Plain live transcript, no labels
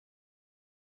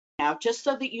Now, just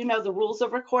so that you know, the rules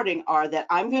of recording are that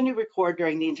I'm going to record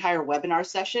during the entire webinar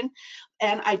session,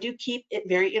 and I do keep it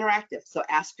very interactive. So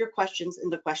ask your questions in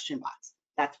the question box.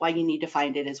 That's why you need to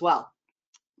find it as well.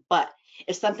 But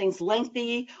if something's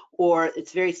lengthy or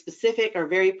it's very specific or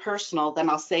very personal, then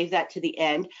I'll save that to the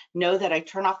end. Know that I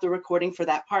turn off the recording for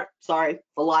that part. Sorry,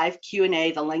 the live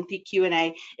Q&A, the lengthy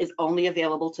Q&A is only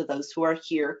available to those who are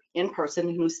here in person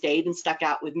and who stayed and stuck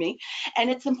out with me. And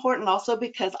it's important also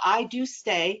because I do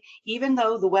stay, even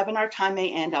though the webinar time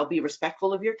may end, I'll be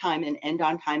respectful of your time and end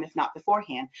on time, if not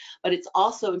beforehand. But it's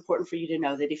also important for you to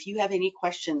know that if you have any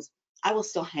questions, I will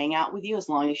still hang out with you as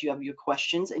long as you have your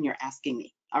questions and you're asking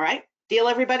me. All right, deal,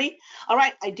 everybody? All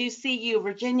right, I do see you,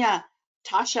 Virginia,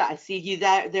 Tasha, I see you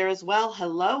there as well.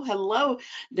 Hello, hello.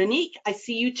 Donique, I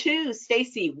see you too.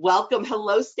 Stacy, welcome.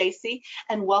 Hello, Stacy,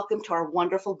 and welcome to our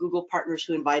wonderful Google partners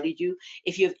who invited you.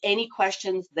 If you have any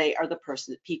questions, they are the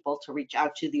people to reach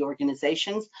out to, the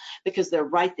organizations, because they're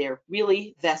right there,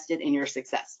 really vested in your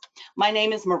success. My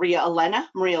name is Maria Elena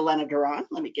Duron.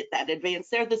 Let me get that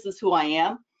advanced there. This is who I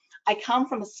am. I come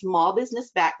from a small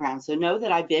business background, so know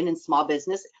that I've been in small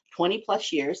business 20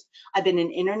 plus years. I've been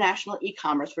in international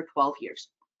e-commerce for 12 years.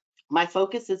 My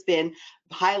focus has been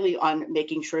highly on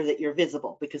making sure that you're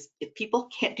visible, because if people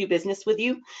can't do business with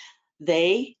you,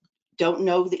 they don't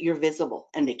know that you're visible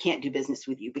and they can't do business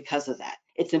with you because of that.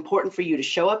 It's important for you to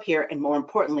show up here, and more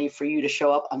importantly, for you to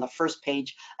show up on the first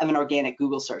page of an organic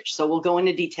Google search. So we'll go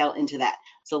into detail into that.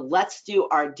 So let's do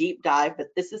our deep dive, but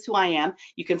this is who I am.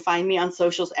 You can find me on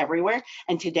socials everywhere.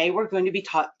 And today we're going to be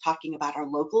talking about our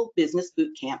local business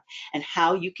bootcamp and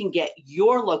how you can get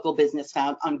your local business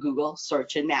found on Google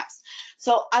search and maps.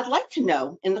 So I'd like to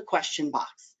know in the question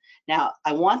box. Now,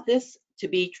 I want this to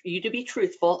be you to be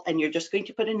truthful, and you're just going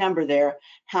to put a number there.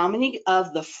 How many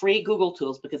of the free Google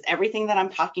tools, because everything that I'm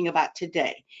talking about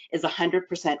today is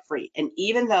 100% free. And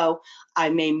even though I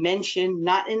may mention,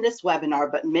 not in this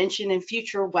webinar, but mention in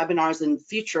future webinars and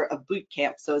future of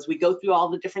bootcamp. So as we go through all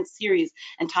the different series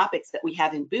and topics that we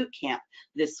have in bootcamp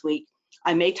this week,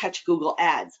 I may touch Google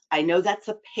Ads. I know that's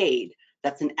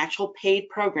that's an actual paid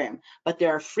program, but there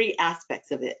are free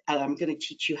aspects of it I'm going to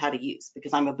teach you how to use,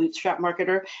 because I'm a bootstrap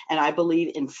marketer and I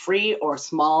believe in free or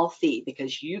small fee,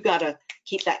 because you got to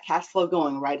keep that cash flow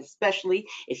going, right? Especially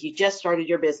if you just started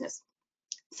your business.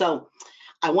 So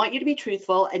I want you to be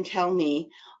truthful and tell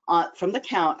me from the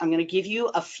count. I'm going to give you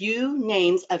a few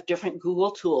names of different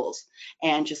Google tools,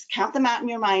 and just count them out in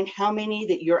your mind, how many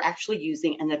that you're actually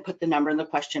using, and then put the number in the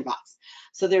question box.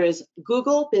 So there is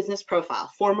Google Business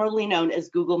Profile, formerly known as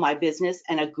Google My Business,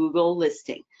 and a Google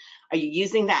listing. Are you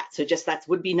using that? So just that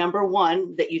would be number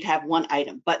one, that you'd have one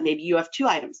item, but maybe you have two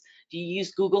items. Do you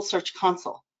use Google Search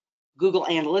Console, Google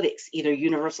Analytics, either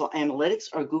Universal Analytics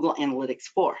or Google Analytics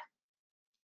 4,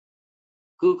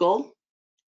 Google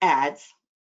Ads,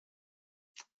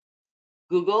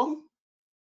 Google,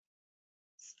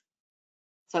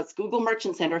 so it's Google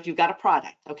Merchant Center if you've got a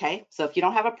product, okay? So if you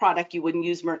don't have a product, you wouldn't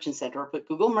use Merchant Center, but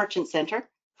Google Merchant Center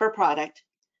for a product,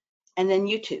 and then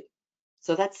YouTube.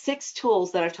 So that's 6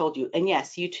 tools that I told you. And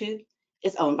yes, YouTube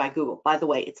is owned by Google. By the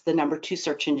way, it's the #2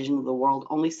 search engine in the world,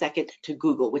 only second to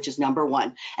Google, which is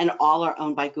 #1, and all are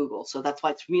owned by Google. So that's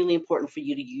why it's really important for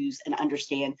you to use and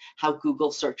understand how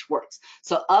Google search works.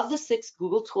 So of the 6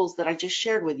 Google tools that I just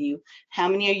shared with you, how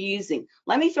many are you using?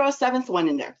 Let me throw a 7th one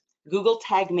in there, Google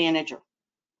Tag Manager.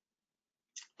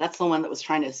 That's the one that was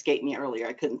trying to escape me earlier,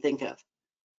 I couldn't think of.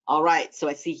 All right, so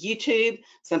I see YouTube.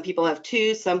 Some people have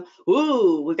 2, some,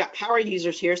 ooh, we've got power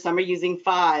users here. Some are using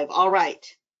 5. All right.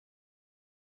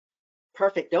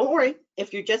 Perfect. Don't worry.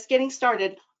 If you're just getting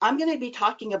started, I'm going to be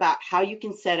talking about how you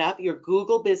can set up your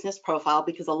Google business profile,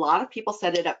 because a lot of people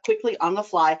set it up quickly on the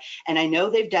fly, and I know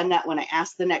they've done that when I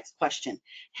ask the next question.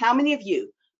 How many of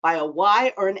you, by a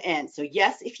Y or an N, so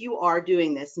yes, if you are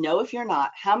doing this, no, if you're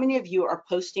not, how many of you are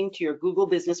posting to your Google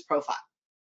business profile?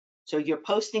 So you're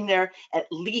posting there at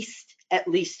least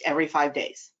every 5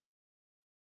 days.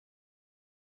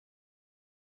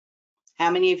 How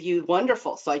many of you?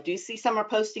 Wonderful. So I do see some are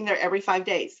posting there every 5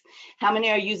 days. How many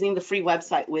are using the free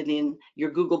website within your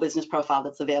Google business profile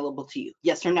that's available to you?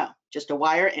 Yes or no? Just a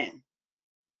Y or N.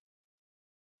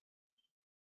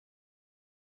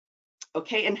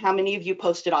 Okay, and how many of you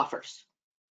posted offers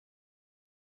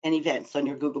and events on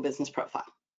your Google business profile?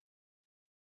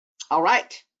 All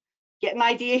right. Get an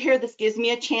idea here. This gives me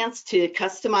a chance to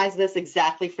customize this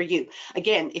exactly for you.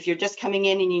 Again, if you're just coming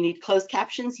in and you need closed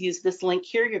captions, use this link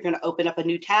here. You're going to open up a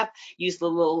new tab. Use the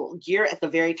little gear at the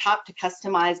very top to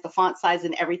customize the font size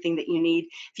and everything that you need.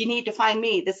 If you need to find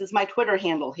me, this is my Twitter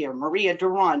handle here, Maria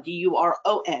Duron,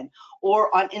 D-U-R-O-N,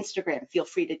 or on Instagram. Feel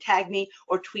free to tag me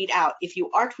or tweet out. If you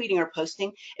are tweeting or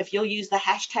posting, if you'll use the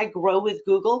hashtag Grow with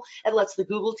Google, it lets the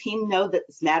Google team know that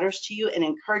this matters to you and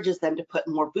encourages them to put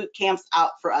more boot camps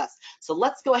out for us. So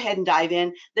let's go ahead and dive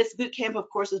in. This boot camp, of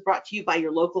course, is brought to you by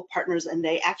your local partners, and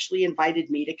they actually invited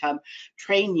me to come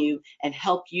train you and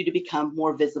help you to become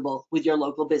more visible with your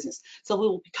local business. So we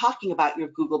will be talking about your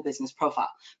Google business profile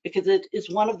because it is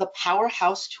one of the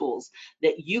powerhouse tools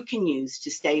that you can use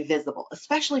to stay visible,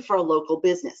 especially for a local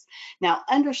business. Now,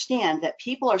 understand that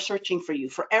people are searching for you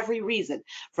for every reason,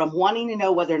 from wanting to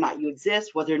know whether or not you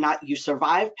exist, whether or not you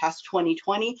survived past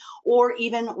 2020, or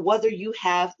even whether you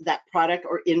have that product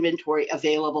or inventory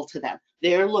available to them.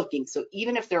 They're looking. So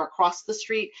even if they're across the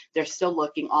street, they're still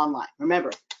looking online.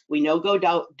 Remember, we know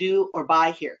go do or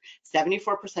buy here.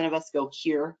 74% of us go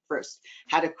here first.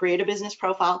 How to create a business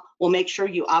profile. We'll make sure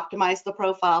you optimize the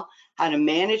profile, how to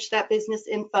manage that business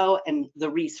info, and the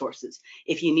resources.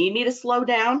 If you need me to slow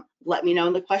down, let me know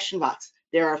in the question box.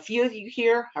 There are a few of you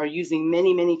here who are using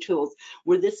many, many tools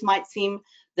where this might seem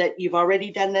that you've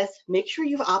already done this. Make sure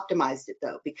you've optimized it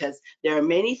though, because there are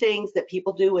many things that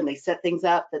people do when they set things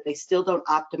up that they still don't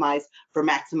optimize for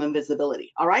maximum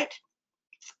visibility. All right?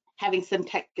 Having some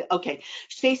tech, okay.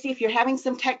 Stacy, if you're having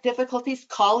some tech difficulties,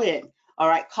 call in. All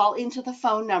right, call into the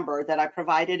phone number that I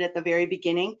provided at the very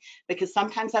beginning, because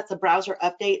sometimes that's a browser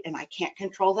update and I can't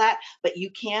control that, but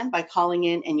you can by calling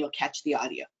in and you'll catch the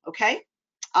audio, okay?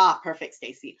 Ah, perfect,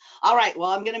 Stacy. All right, well,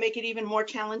 I'm going to make it even more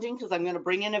challenging because I'm going to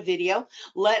bring in a video.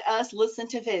 Let us listen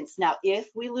to Vince. Now, if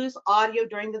we lose audio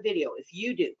during the video, if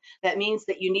you do, that means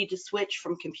that you need to switch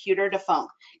from computer to phone.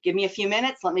 Give me a few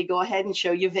minutes. Let me go ahead and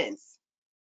show you Vince.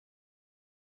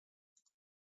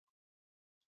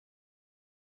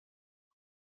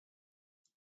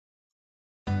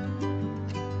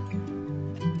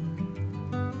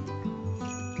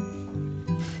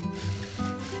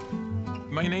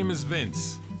 My name is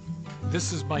Vince.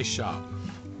 This is my shop.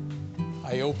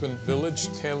 I opened Village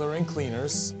Tailor and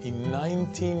Cleaners in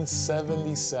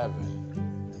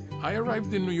 1977. I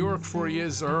arrived in New York 4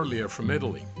 years earlier from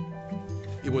Italy.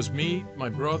 It was me, my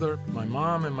brother, my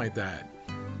mom, and my dad.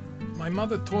 My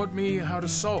mother taught me how to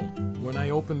sew. When I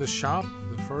opened the shop,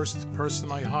 the first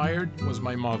person I hired was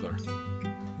my mother.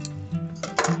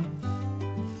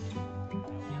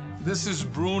 This is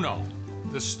Bruno,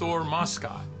 the store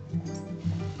mascot.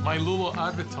 My little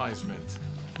advertisement.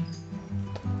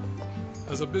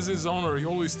 As a business owner,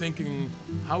 you're always thinking,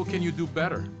 how can you do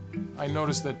better? I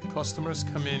noticed that customers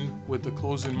come in with the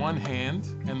clothes in one hand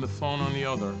and the phone on the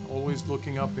other, always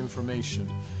looking up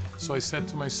information. So I said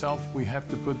to myself, we have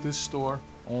to put this store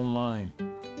online.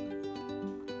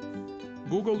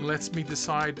 Google lets me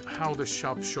decide how the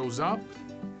shop shows up.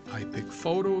 I pick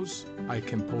photos, I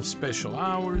can post special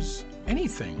hours,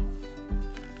 anything.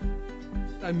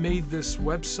 I made this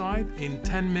website in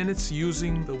 10 minutes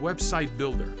using the website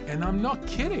builder. And I'm not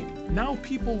kidding. Now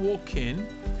people walk in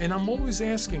and I'm always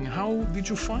asking, how did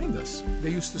you find us?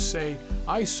 They used to say,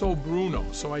 I saw Bruno,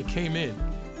 so I came in.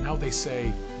 Now they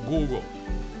say, Google.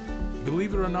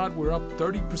 Believe it or not, we're up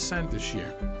 30% this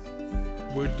year.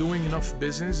 We're doing enough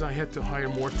business. I had to hire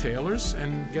more tailors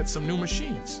and get some new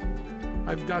machines.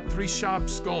 I've got 3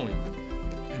 shops going.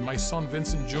 And my son,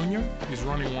 Vincent Jr., is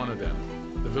running one of them.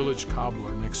 The Village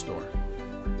Cobbler next door.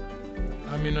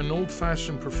 I'm in an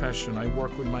old-fashioned profession. I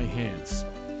work with my hands.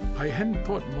 I hadn't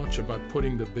thought much about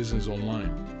putting the business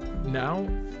online. Now,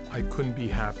 I couldn't be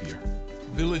happier.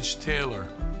 Village Tailor,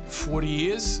 40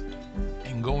 years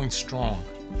and going strong.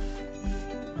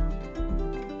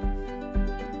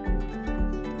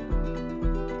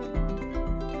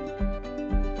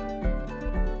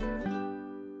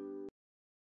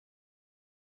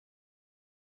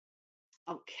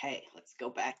 Okay, let's go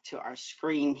back to our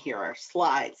screen here, our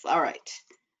slides. All right.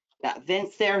 Got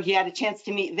Vince there. You had a chance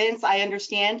to meet Vince. I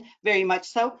understand very much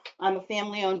so. I'm a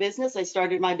family-owned business. I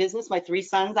started my business. My 3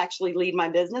 sons actually lead my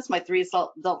business. My 3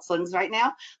 adult sons right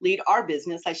now lead our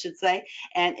business, I should say.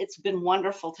 And it's been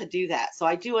wonderful to do that. So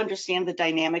I do understand the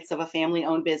dynamics of a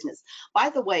family-owned business. By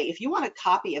the way, if you want a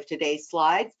copy of today's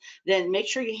slides, then make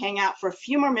sure you hang out for a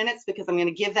few more minutes because I'm going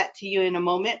to give that to you in a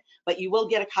moment. But you will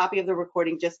get a copy of the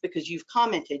recording just because you've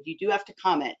commented. You do have to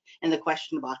comment in the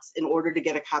question box in order to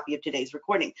get a copy of today's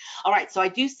recording. All right, so I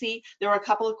do see there are a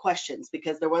couple of questions,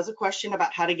 because there was a question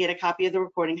about how to get a copy of the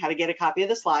recording, how to get a copy of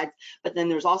the slides, but then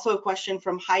there's also a question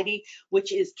from Heidi,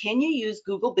 which is, can you use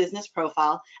Google Business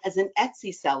Profile as an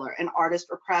Etsy seller, an artist,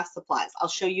 or craft supplies? I'll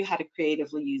show you how to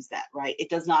creatively use that, right? It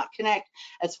does not connect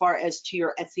as far as to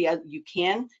your Etsy. You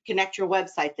can connect your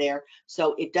website there,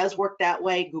 so it does work that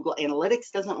way. Google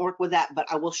Analytics doesn't work with that, but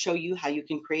I will show you how you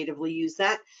can creatively use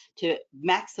that to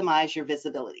maximize your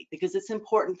visibility, because it's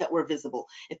important that we're visible.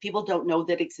 If people don't know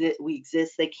that we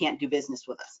exist, they can't do business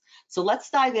with us. So let's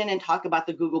dive in and talk about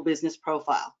the Google Business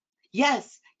Profile.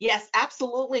 Yes,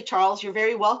 absolutely, Charles, you're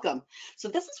very welcome. So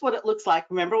this is what it looks like.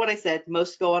 Remember what I said,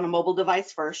 most go on a mobile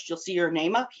device first. You'll see your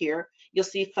name up here. You'll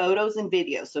see photos and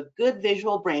videos. So good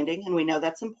visual branding, and we know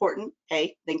that's important.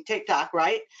 Hey, think TikTok,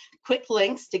 right? Quick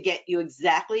links to get you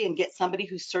exactly and get somebody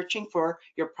who's searching for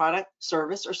your product,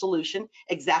 service, or solution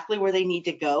exactly where they need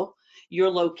to go, your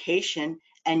location,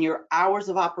 and your hours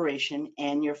of operation,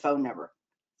 and your phone number.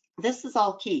 This is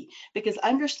all key, because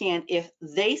understand, if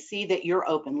they see that you're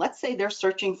open, let's say they're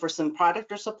searching for some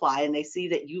product or supply and they see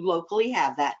that you locally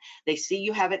have that, they see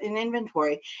you have it in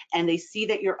inventory, and they see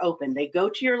that you're open, they go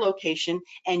to your location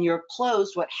and you're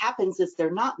closed, what happens is they're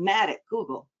not mad at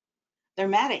Google, they're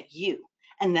mad at you.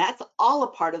 And that's all a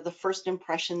part of the first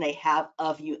impression they have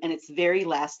of you, and it's very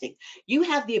lasting. You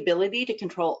have the ability to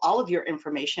control all of your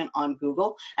information on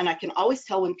Google, and I can always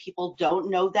tell when people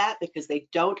don't know that, because they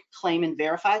don't claim and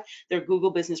verify their Google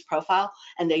Business Profile,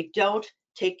 and they don't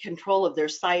take control of their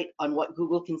site on what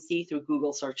Google can see through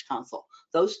Google Search Console.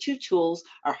 Those two tools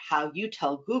are how you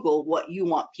tell Google what you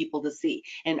want people to see,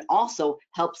 and also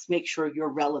helps make sure you're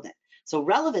relevant. So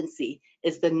relevancy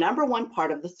is the #1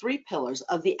 part of the 3 pillars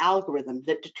of the algorithm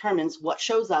that determines what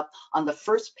shows up on the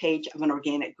first page of an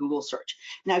organic Google search.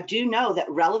 Now, do know that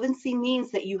relevancy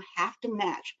means that you have to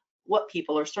match what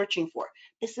people are searching for.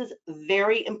 This is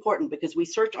very important, because we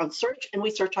search on search and we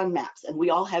search on maps, and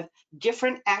we all have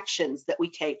different actions that we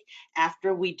take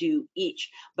after we do each.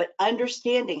 But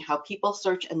understanding how people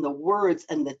search and the words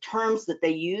and the terms that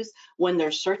they use when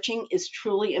they're searching is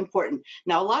truly important.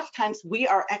 Now, a lot of times we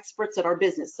are experts at our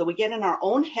business, so we get in our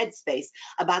own headspace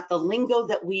about the lingo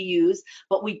that we use,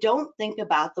 but we don't think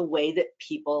about the way that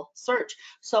people search.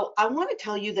 So I want to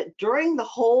tell you that during the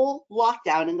whole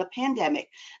lockdown and the pandemic,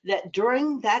 that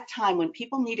during that time when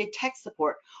people needed tech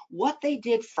support, what they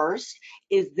did first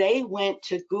is they went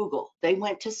to Google. They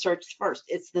went to search first.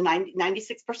 It's the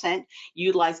 96%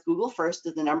 utilize Google first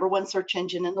as the #1 search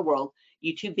engine in the world.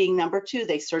 YouTube being #2,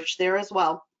 they searched there as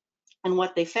well. And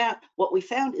what we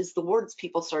found is the words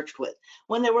people searched with.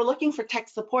 When they were looking for tech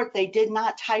support, they did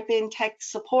not type in tech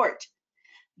support.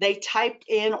 They typed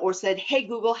in or said, hey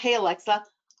Google, hey Alexa,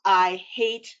 I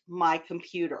hate my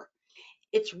computer.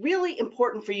 It's really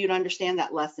important for you to understand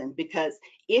that lesson, because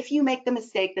if you make the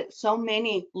mistake that so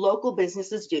many local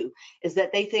businesses do, is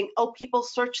that they think, oh, people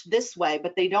search this way,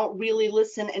 but they don't really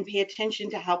listen and pay attention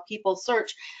to how people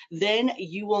search, then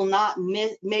you will not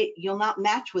you'll not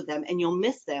match with them, and you'll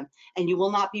miss them, and you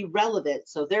will not be relevant.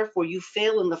 So therefore, you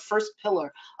fail in the first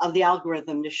pillar of the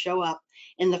algorithm to show up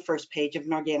in the first page of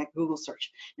an organic Google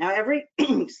search. Now, every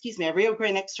every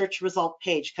organic search result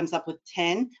page comes up with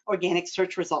 10 organic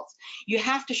search results. You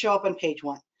have to show up on page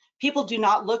 1. People do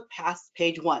not look past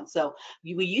page 1. So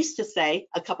we used to say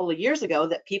a couple of years ago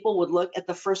that people would look at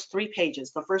the first 3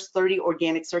 pages, the first 30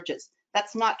 organic searches.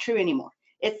 That's not true anymore.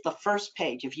 It's the first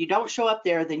page. If you don't show up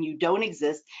there, then you don't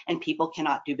exist, and people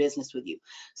cannot do business with you.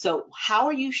 So how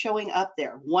are you showing up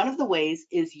there? One of the ways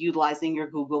is utilizing your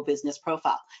Google Business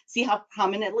Profile. See how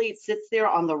prominently it sits there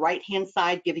on the right-hand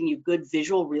side, giving you good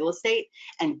visual real estate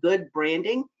and good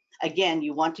branding? Again,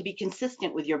 you want to be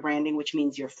consistent with your branding, which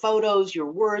means your photos,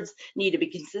 your words need to be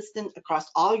consistent across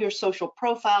all your social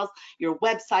profiles, your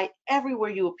website, everywhere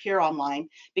you appear online,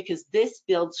 because this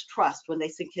builds trust when they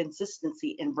see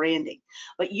consistency in branding.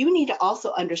 But you need to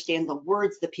also understand the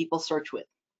words that people search with.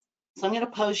 So I'm going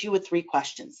to pose you with 3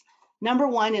 questions.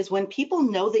 #1 is, when people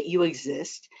know that you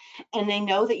exist and they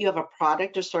know that you have a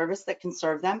product or service that can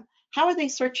serve them, how are they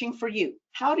searching for you?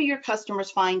 How do your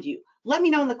customers find you? Let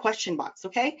me know in the question box,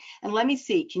 okay? And let me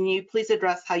see, can you please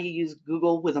address how you use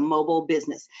Google with a mobile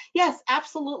business? Yes,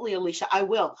 absolutely, Alicia, I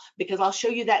will, because I'll show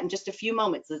you that in just a few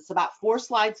moments. It's about 4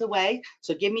 slides away,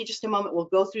 so give me just a moment. We'll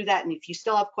go through that, and if you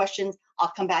still have questions,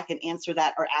 I'll come back and answer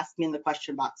that, or ask me in the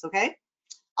question box, okay?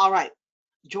 All right,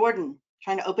 Jordan,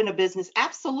 trying to open a business.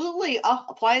 Absolutely,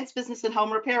 appliance business and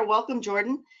home repair. Welcome,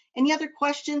 Jordan. Any other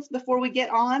questions before we get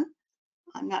on?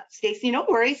 I'm not Stacy. No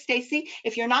worries, Stacy.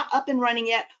 If you're not up and running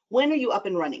yet, when are you up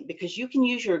and running? Because you can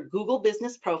use your Google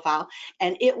business profile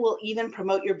and it will even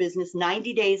promote your business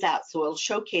 90 days out. So it'll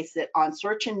showcase it on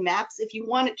search and maps if you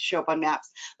want it to show up on maps.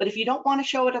 But if you don't want to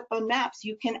show it up on maps,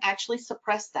 you can actually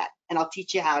suppress that. And I'll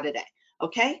teach you how today.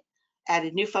 Okay?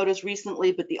 Added new photos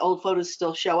recently, but the old photos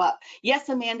still show up. Yes,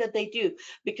 Amanda, they do.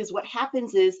 Because what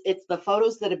happens is it's the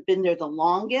photos that have been there the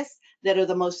longest that are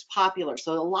the most popular.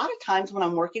 So a lot of times when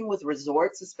I'm working with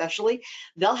resorts, especially,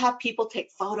 they'll have people take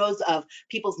photos of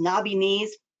people's knobby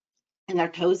knees and their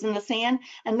toes in the sand.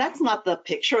 And that's not the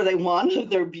picture they want of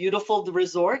their beautiful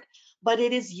resort, but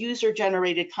it is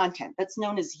user-generated content. That's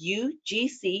known as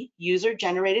UGC,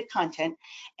 user-generated content.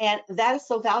 And that is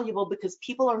so valuable because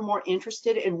people are more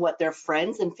interested in what their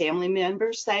friends and family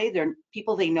members say, they're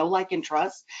people they know, like, and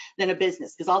trust, than a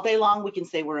business. Because all day long, we can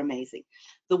say we're amazing.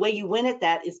 The way you win at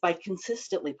that is by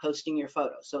consistently posting your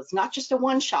photos. So it's not just a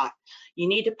one shot. You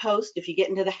need to post. If you get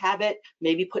into the habit,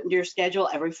 maybe put into your schedule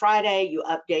every Friday, you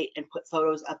update and put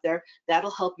photos up there.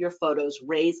 That'll help your photos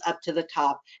raise up to the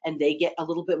top and they get a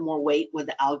little bit more weight with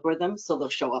the algorithm, so they'll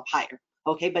show up higher.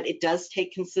 Okay, but it does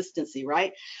take consistency,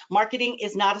 right? Marketing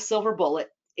is not a silver bullet.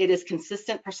 It is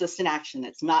consistent, persistent action.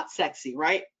 It's not sexy,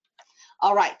 right?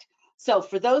 All right. So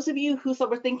for those of you who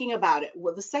were thinking about it,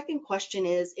 well, the second question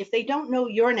is, if they don't know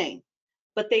your name,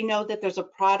 but they know that there's a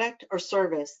product or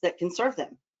service that can serve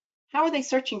them, how are they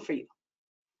searching for you?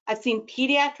 I've seen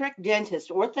pediatric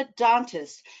dentists,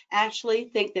 orthodontists actually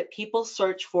think that people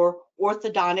search for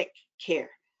orthodontic care,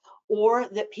 or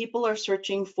that people are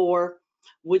searching for,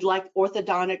 would like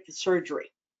orthodontic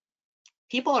surgery.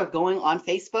 People are going on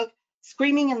Facebook,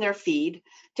 screaming in their feed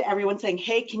to everyone saying,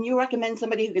 hey, can you recommend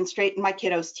somebody who can straighten my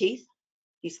kiddo's teeth?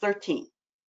 He's 13.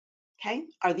 Okay,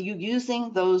 are you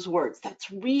using those words?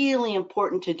 That's really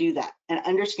important to do that and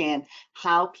understand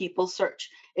how people search.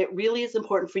 It really is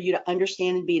important for you to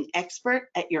understand and be an expert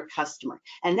at your customer.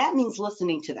 And that means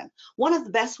listening to them. One of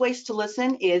the best ways to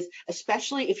listen is,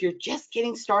 especially if you're just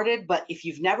getting started, but if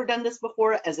you've never done this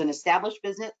before as an established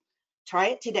business, try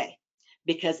it today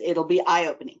because it'll be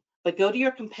eye-opening. But go to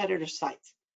your competitor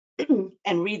sites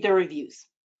and read their reviews.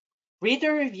 Read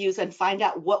their reviews and find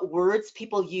out what words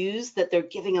people use that they're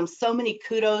giving them so many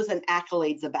kudos and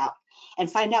accolades about,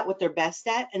 and find out what they're best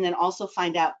at, and then also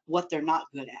find out what they're not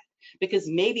good at, because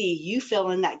maybe you fill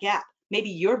in that gap.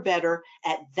 Maybe you're better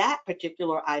at that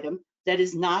particular item that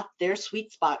is not their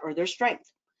sweet spot or their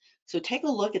strength. So take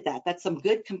a look at that. That's some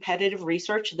good competitive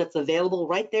research that's available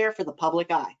right there for the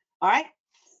public eye. All right.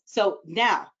 So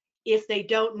now, if they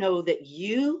don't know that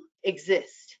you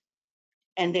exist,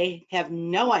 and they have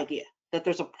no idea that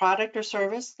there's a product or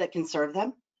service that can serve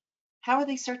them, how are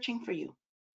they searching for you?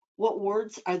 What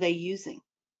words are they using?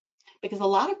 Because a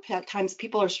lot of times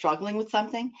people are struggling with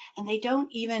something and they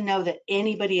don't even know that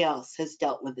anybody else has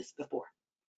dealt with this before.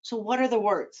 So what are the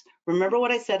words? Remember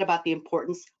what I said about the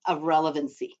importance of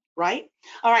relevancy, right?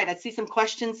 All right, I see some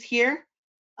questions here.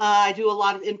 I do a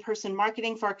lot of in-person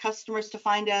marketing for our customers to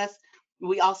find us.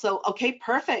 We also, okay,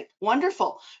 perfect,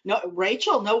 wonderful. No,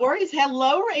 Rachel, no worries.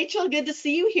 Hello, Rachel, good to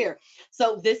see you here.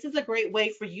 So this is a great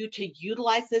way for you to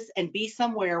utilize this and be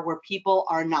somewhere where people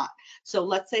are not. So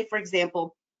let's say, for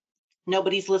example,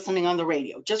 nobody's listening on the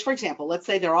radio. Just for example, let's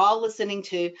say they're all listening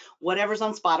to whatever's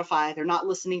on Spotify. They're not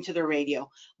listening to their radio.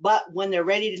 But when they're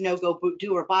ready to know, go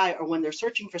do or buy, or when they're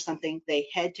searching for something, they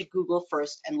head to Google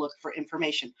first and look for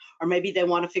information. Or maybe they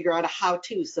want to figure out a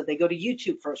how-to, so they go to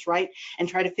YouTube first, right? And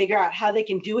try to figure out how they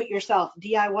can do it yourself,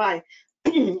 DIY.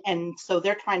 And so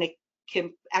they're trying to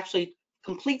actually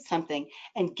complete something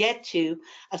and get to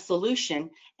a solution,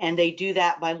 and they do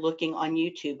that by looking on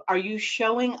YouTube. Are you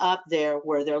showing up there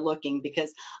where they're looking?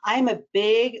 Because I'm a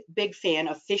big fan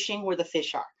of fishing where the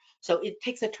fish are. So it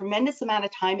takes a tremendous amount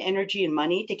of time, energy, and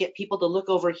money to get people to look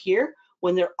over here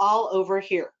when they're all over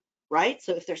here, right?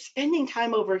 So if they're spending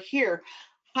time over here,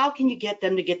 how can you get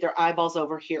them to get their eyeballs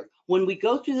over here? When we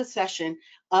go through the session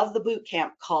of the boot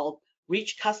camp called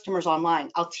Reach Customers Online,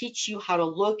 I'll teach you how to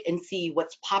look and see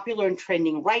what's popular and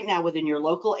trending right now within your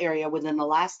local area within the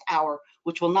last hour,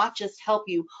 which will not just help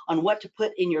you on what to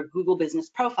put in your Google business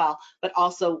profile, but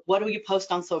also what do you post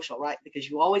on social, right? Because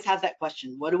you always have that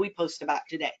question, what do we post about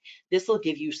today? This will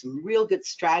give you some real good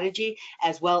strategy,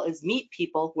 as well as meet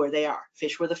people where they are,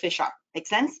 fish where the fish are. Make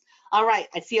sense? All right,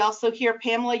 I see also here,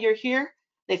 Pamela, you're here.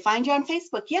 They find you on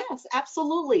Facebook. Yes,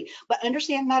 absolutely. But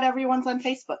understand, not everyone's on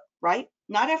Facebook, right?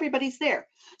 Not everybody's there.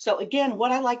 So again,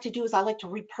 what I like to do is I like to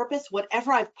repurpose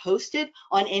whatever I've posted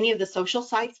on any of the social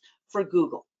sites for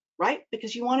Google, right?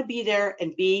 Because you want to be there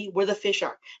and be where the fish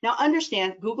are. Now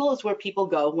understand, Google is where people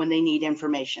go when they need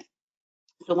information.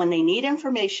 So when they need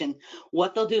information,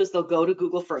 what they'll do is they'll go to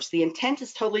Google first. The intent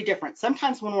is totally different.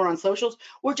 Sometimes when we're on socials,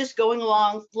 we're just going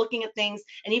along, looking at things,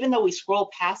 and even though we scroll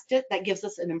past it, that gives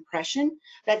us an impression.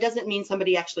 That doesn't mean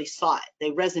somebody actually saw it.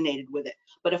 They resonated with it.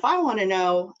 But if I want to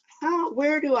know,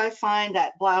 where do I find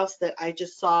that blouse that I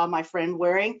just saw my friend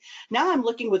wearing? Now I'm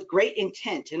looking with great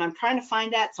intent and I'm trying to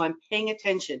find that, so I'm paying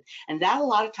attention. And that a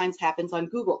lot of times happens on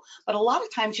Google. But a lot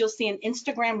of times you'll see in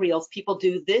Instagram Reels, people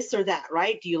do this or that,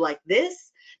 right? Do you like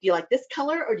this? Do you like this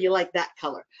color or do you like that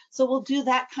color? So we'll do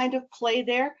that kind of play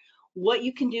there. What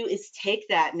you can do is take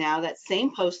that now, that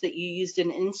same post that you used in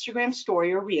an Instagram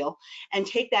story or reel, and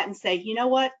take that and say, you know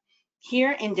what?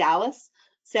 Here in Dallas,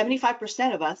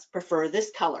 75% of us prefer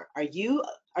this color. Are you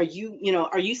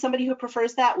somebody who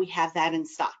prefers that? We have that in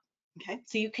stock. Okay,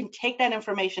 so you can take that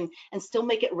information and still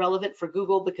make it relevant for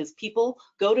Google, because people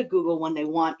go to Google when they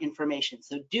want information.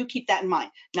 So do keep that in mind,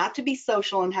 not to be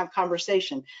social and have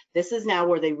conversation. This is now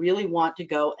where they really want to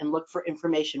go and look for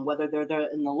information, whether they're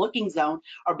in the looking zone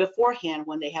or beforehand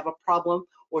when they have a problem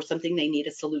or something they need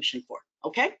a solution for.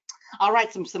 Okay, all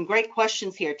right, some great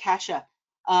questions here. Tasha,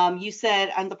 you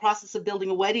said, I'm in the process of building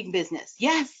a wedding business.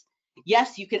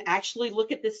 Yes, you can actually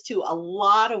look at this too. A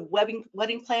lot of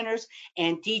wedding planners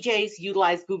and DJs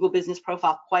utilize Google Business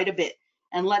Profile quite a bit.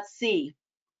 And let's see,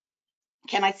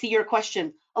 can I see your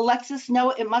question? Alexis, no,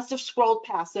 it must have scrolled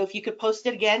past. So if you could post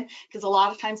it again, because a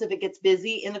lot of times if it gets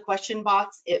busy in the question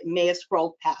box, it may have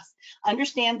scrolled past.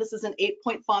 Understand this is an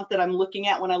 8-point font that I'm looking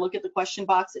at when I look at the question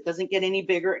box. It doesn't get any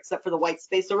bigger except for the white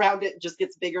space around it. It just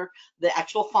gets bigger. The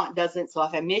actual font doesn't. So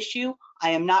if I miss you, I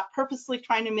am not purposely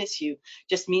trying to miss you.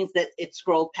 Just means that it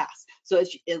scrolled past. So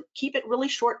keep it really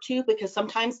short too, because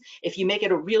sometimes if you make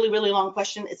it a really, really long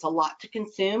question, it's a lot to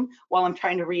consume while I'm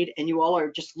trying to read and you all are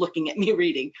just looking at me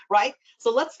reading, right? So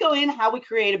let's go in how we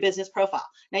create a business profile.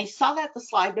 Now you saw that the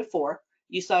slide before.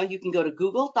 You saw you can go to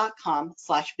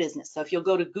google.com/business. So if you'll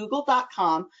go to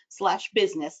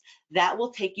google.com/business, that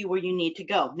will take you where you need to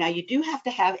go. Now you do have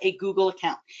to have a Google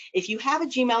account. If you have a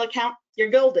Gmail account, you're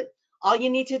golden. All you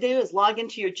need to do is log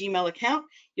into your Gmail account.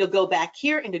 You'll go back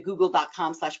here into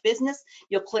google.com/business.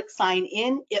 You'll click sign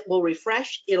in. It will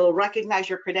refresh. It'll recognize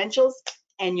your credentials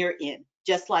and you're in,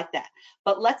 just like that.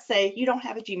 But let's say you don't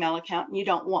have a Gmail account and you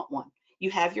don't want one.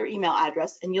 You have your email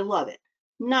address and you love it.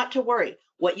 Not to worry.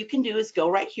 What you can do is go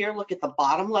right here, look at the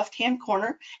bottom left-hand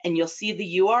corner, and you'll see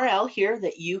the URL here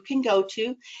that you can go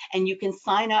to, and you can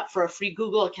sign up for a free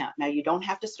Google account. Now, you don't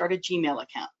have to start a Gmail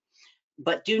account.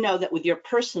 But do know that with your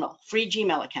personal free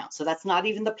Gmail account, so that's not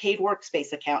even the paid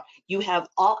workspace account, you have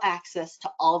all access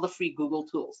to all the free Google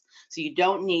tools. So you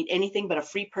don't need anything but a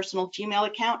free personal Gmail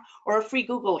account or a free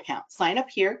Google account. Sign up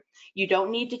here. You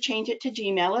don't need to change it to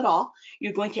Gmail at all.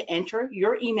 You're going to enter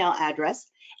your email address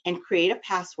and create a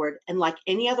password. And like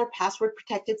any other password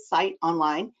protected site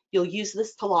online, you'll use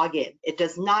this to log in. It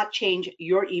does not change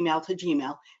your email to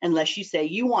Gmail unless you say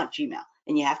you want Gmail.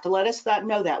 And you have to let us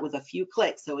know that with a few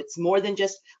clicks. So it's more than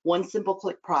just one simple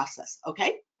click process,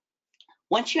 okay?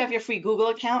 Once you have your free Google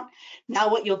account, now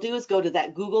what you'll do is go to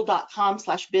that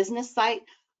google.com/business site,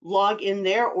 log in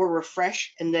there or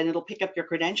refresh, and then it'll pick up your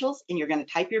credentials and you're going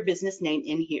to type your business name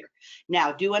in here.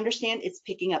 Now, do understand it's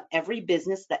picking up every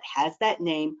business that has that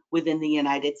name within the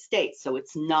United States. So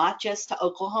it's not just to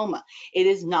Oklahoma. It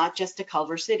is not just to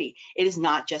Culver City. It is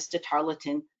not just to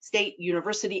Tarleton State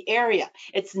University area.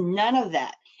 It's none of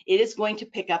that. It is going to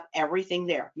pick up everything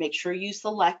there. Make sure you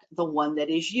select the one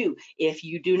that is you. If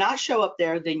you do not show up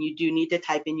there, then you do need to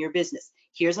type in your business.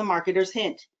 Here's a marketer's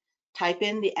hint. Type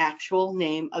in the actual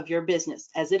name of your business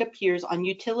as it appears on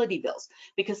utility bills,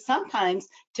 because sometimes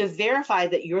to verify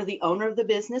that you're the owner of the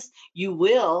business, you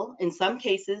will, in some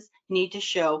cases, need to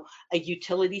show a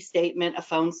utility statement, a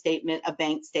phone statement, a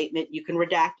bank statement. You can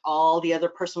redact all the other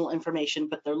personal information,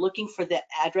 but they're looking for that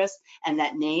address and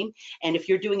that name. And if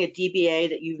you're doing a DBA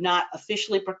that you've not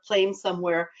officially proclaimed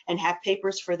somewhere and have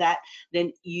papers for that,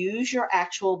 then use your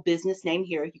actual business name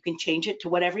here. You can change it to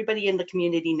what everybody in the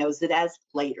community knows it as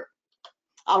later.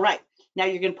 All right, now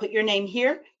you're going to put your name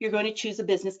here. You're going to choose a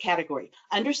business category.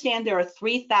 Understand there are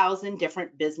 3,000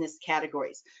 different business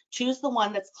categories. Choose the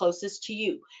one that's closest to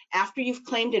you. After you've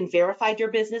claimed and verified your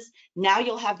business, now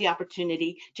you'll have the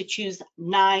opportunity to choose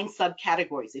 9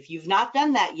 subcategories. If you've not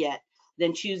done that yet,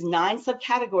 then choose 9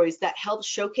 subcategories that help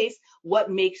showcase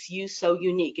what makes you so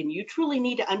unique. And you truly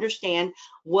need to understand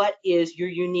what is your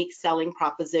unique selling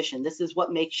proposition. This is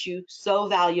what makes you so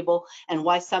valuable and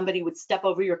why somebody would step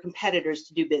over your competitors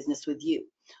to do business with you.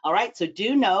 All right, so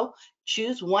do know,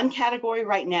 choose one category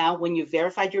right now. When you've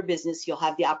verified your business, you'll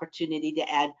have the opportunity to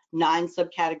add 9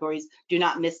 subcategories. Do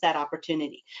not miss that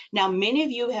opportunity. Now, many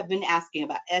of you have been asking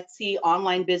about Etsy,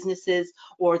 online businesses,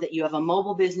 or that you have a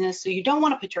mobile business, so you don't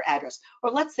want to put your address,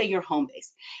 or let's say you're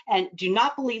home-based. And do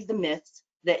not believe the myths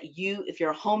that you, if you're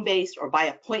a home-based or by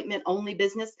appointment only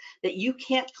business, that you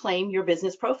can't claim your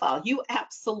business profile. You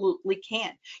absolutely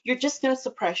can. You're just going to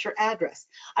suppress your address.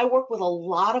 I work with a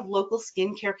lot of local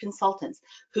skincare consultants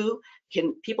who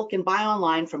people can buy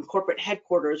online from corporate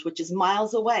headquarters, which is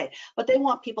miles away, but they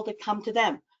want people to come to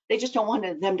them. They just don't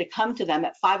want them to come to them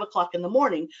at 5 o'clock in the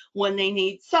morning when they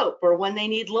need soap or when they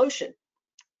need lotion.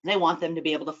 They want them to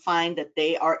be able to find that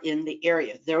they are in the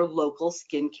area, their local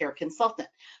skincare consultant.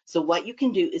 So what you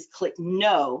can do is click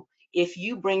no if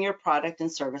you bring your product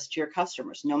and service to your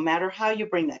customers, no matter how you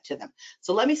bring that to them.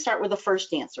 So let me start with the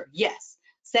first answer, yes.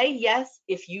 Say yes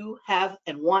if you have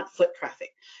and want foot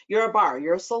traffic. You're a bar,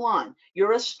 you're a salon,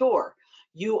 you're a store,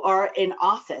 you are an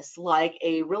office like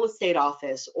a real estate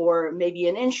office or maybe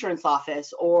an insurance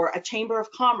office or a chamber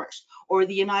of commerce or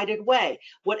the United Way.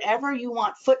 Whatever you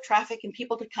want foot traffic and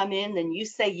people to come in, then you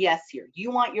say yes here.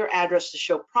 You want your address to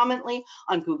show prominently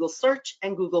on Google search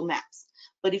and Google Maps.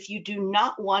 But if you do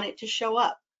not want it to show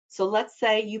up, so let's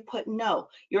say you put no,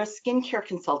 you're a skincare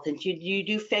consultant, you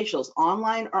do facials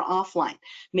online or offline.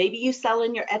 Maybe you sell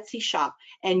in your Etsy shop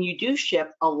and you do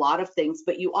ship a lot of things,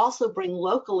 but you also bring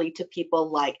locally to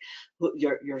people like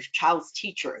your child's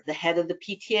teacher, the head of the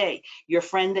PTA, your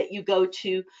friend that you go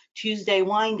to Tuesday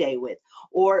wine day with,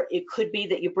 or it could be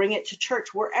that you bring it to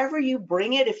church. Wherever you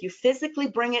bring it, if you physically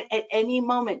bring it at any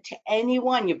moment to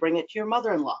anyone, you bring it to your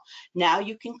mother-in-law. Now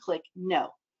you can click no.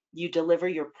 You deliver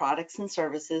your products and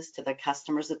services to the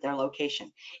customers at their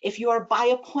location. If you are by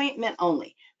appointment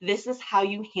only, this is how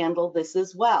you handle this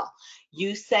as well.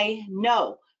 You say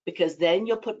no, because then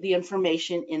you'll put the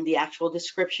information in the actual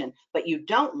description, but you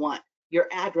don't want your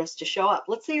address to show up.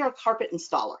 Let's say you're a carpet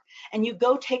installer and you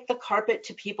go take the carpet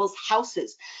to people's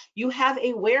houses. You have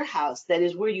a warehouse that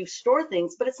is where you store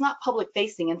things, but it's not public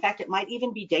facing. In fact, it might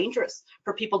even be dangerous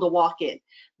for people to walk in.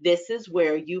 This is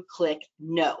where you click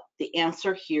no. The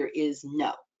answer here is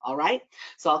no. All right,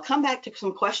 so I'll come back to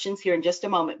some questions here in just a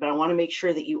moment, but I want to make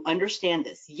sure that you understand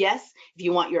this. Yes, if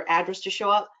you want your address to show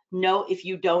up. No, if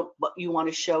you don't, but you want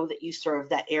to show that you serve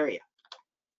that area.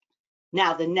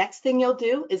 Now, the next thing you'll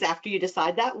do is after you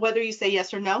decide that, whether you say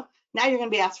yes or no, now you're going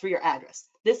to be asked for your address.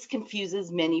 This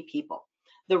confuses many people.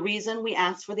 The reason we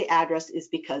ask for the address is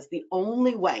because the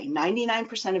only way,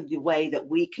 99% of the way that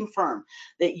we confirm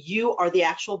that you are the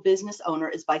actual business owner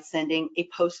is by sending a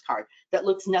postcard that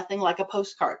looks nothing like a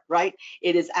postcard, right?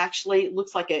 It is actually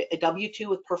looks like a W-2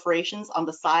 with perforations on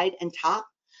the side and top.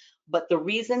 But the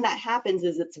reason that happens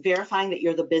is it's verifying that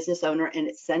you're the business owner and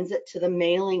it sends it to the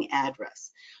mailing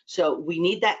address. So we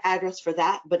need that address for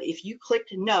that. But if you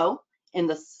clicked no in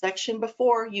the section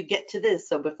before you get to this,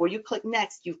 so before you click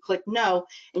next, you click no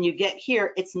and you get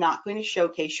here, it's not going to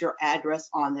showcase your address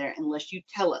on there unless you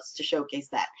tell us to showcase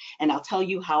that. And I'll tell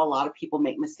you how a lot of people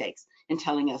make mistakes in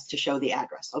telling us to show the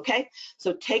address, okay?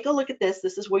 So take a look at this.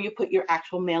 This is where you put your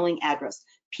actual mailing address.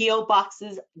 PO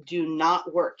boxes do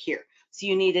not work here. So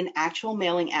you need an actual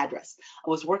mailing address. I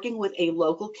was working with a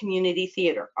local community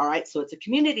theater, all right? So it's a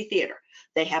community theater.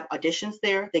 They have auditions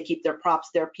there. They keep their props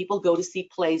there. People go to see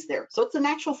plays there. So it's an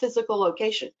actual physical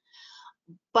location,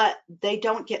 but they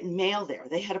don't get mail there.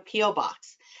 They had a PO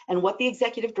box. And what the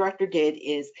executive director did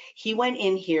is he went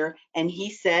in here and he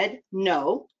said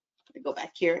no. Let me go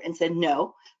back here and said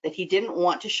no, that he didn't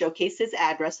want to showcase his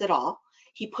address at all.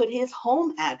 He put his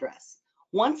home address.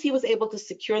 Once he was able to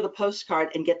secure the postcard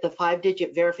and get the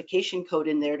 5-digit verification code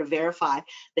in there to verify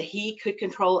that he could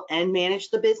control and manage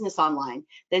the business online,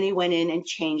 then he went in and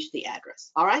changed the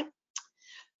address. All right.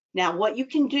 Now, what you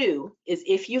can do is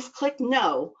if you've clicked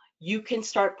no, you can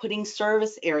start putting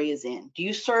service areas in. Do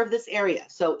you serve this area?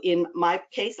 So in my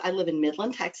case, I live in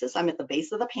Midland, Texas. I'm at the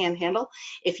base of the Panhandle.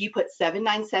 If you put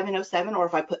 79707, or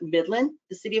if I put Midland,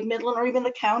 the city of Midland, or even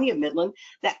the county of Midland,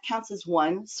 that counts as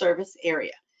one service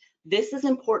area. This is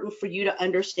important for you to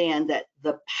understand that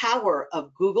the power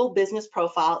of Google Business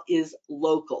Profile is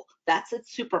local. That's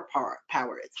its superpower.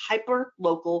 It's hyper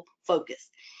local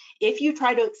focused. If you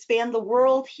try to expand the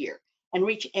world here and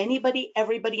reach anybody,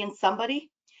 everybody, and somebody,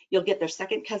 you'll get their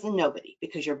second cousin nobody,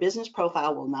 because your business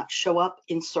profile will not show up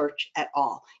in search at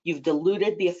all. You've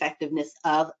diluted the effectiveness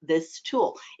of this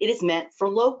tool. It is meant for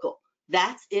local.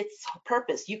 That's its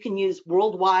purpose. You can use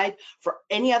worldwide for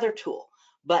any other tool,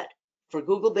 but for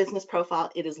Google Business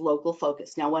Profile, it is local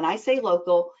focused. Now, when I say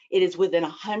local, it is within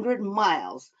 100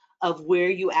 miles of where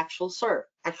you actually serve.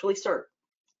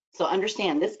 So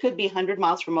understand, this could be 100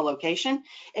 miles from a location.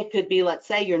 It could be, let's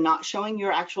say, you're not showing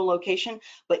your actual location,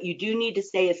 but you do need to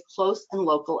stay as close and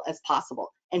local as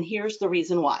possible. And here's the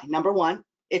reason why. Number one,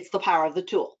 it's the power of the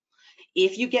tool.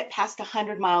 If you get past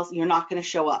 100 miles, you're not going to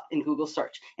show up in Google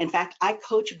search. In fact, I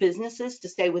coach businesses to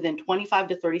stay within 25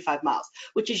 to 35 miles,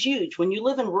 which is huge. When you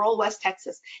live in rural West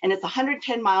Texas and it's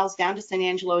 110 miles down to San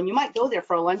Angelo, and you might go there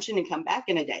for a luncheon and come back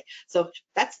in a day. So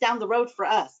that's down the road for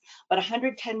us. But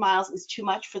 110 miles is too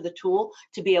much for the tool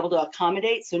to be able to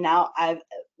accommodate. So now I've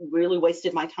really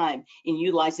wasted my time in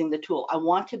utilizing the tool. I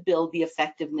want to build the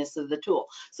effectiveness of the tool.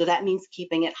 So that means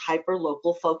keeping it hyper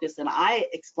local focused. And I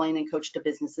explain and coach to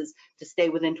businesses to stay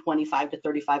within 25 to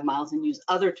 35 miles and use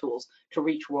other tools to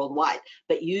reach worldwide.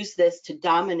 But use this to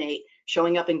dominate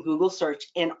showing up in Google search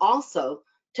and also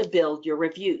to build your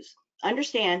reviews.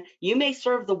 Understand, you may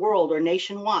serve the world or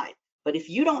nationwide, but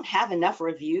if you don't have enough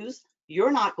reviews,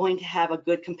 you're not going to have a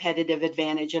good competitive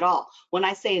advantage at all. When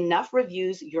I say enough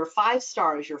reviews, your 5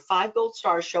 stars, your 5 gold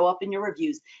stars show up in your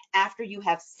reviews after you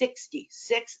have 60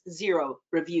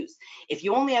 reviews. If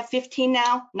you only have 15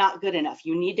 now, not good enough.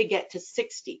 You need to get to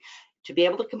 60. To be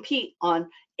able to compete on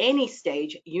any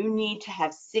stage, you need to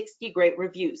have 60 great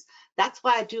reviews. That's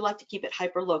why I do like to keep it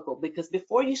hyper local, because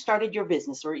before you started your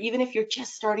business, or even if you're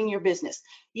just starting your business,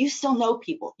 you still know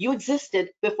people. You existed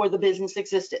before the business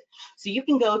existed. So you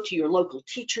can go to your local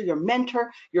teacher, your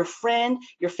mentor, your friend,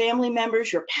 your family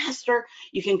members, your pastor.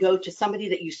 You can go to somebody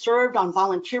that you served on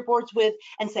volunteer boards with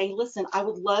and say, listen, I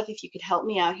would love if you could help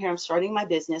me out here. I'm starting my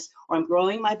business or I'm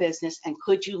growing my business, and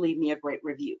could you leave me a great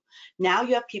review? Now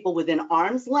you have people within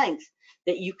arm's length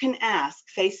that you can ask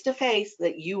face to face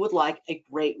that you would like a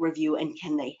great review, and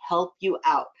can they help you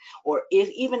out? Or if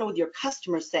even with your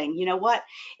customers saying, you know what,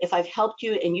 if I've helped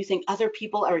you and you think other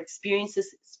people are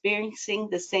experiencing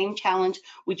the same challenge,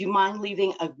 would you mind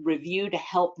leaving a review to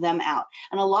help them out?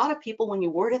 And a lot of people, when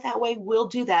you word it that way, will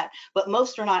do that, but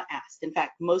most are not asked. In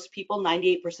fact, most people,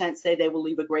 98%, say they will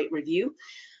leave a great review,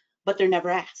 but they're never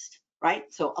asked. Right?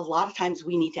 So a lot of times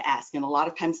we need to ask, and a lot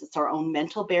of times it's our own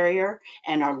mental barrier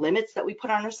and our limits that we put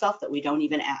on ourselves that we don't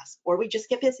even ask, or we just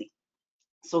get busy.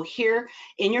 So here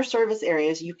in your service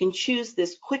areas, you can choose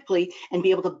this quickly and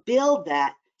be able to build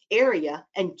that area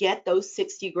and get those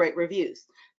 60 great reviews.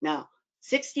 Now,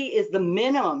 60 is the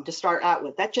minimum to start out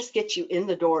with. That just gets you in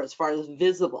the door as far as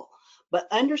visible. But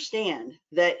understand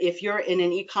that if you're in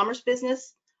an e-commerce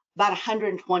business, about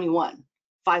 121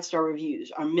 5-star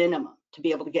reviews are minimum to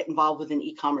be able to get involved with an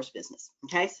e-commerce business.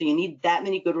 Okay, so you need that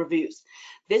many good reviews.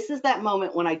 This is that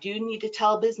moment when I do need to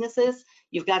tell businesses,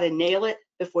 you've got to nail it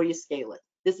before you scale it.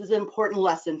 This is an important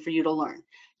lesson for you to learn.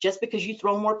 Just because you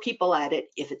throw more people at it,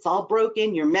 if it's all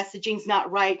broken, your messaging's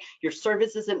not right, your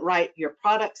service isn't right, your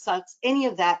product sucks, any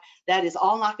of that, that is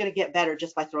all not going to get better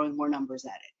just by throwing more numbers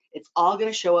at it. It's all going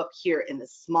to show up here in the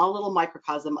small little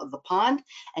microcosm of the pond,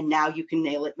 and now you can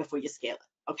nail it before you scale it.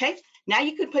 Okay, now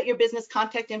you could put your business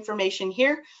contact information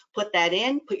here, put that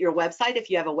in, put your website if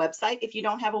you have a website. If you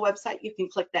don't have a website, you can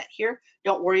click that here.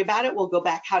 Don't worry about it. We'll go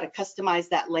back how to customize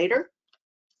that later.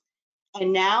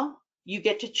 And now you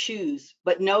get to choose,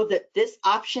 but know that this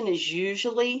option is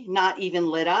usually not even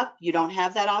lit up. You don't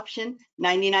have that option.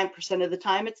 99% of the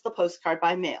time, it's the postcard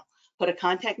by mail. Put a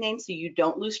contact name so you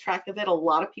don't lose track of it. A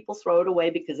lot of people throw it away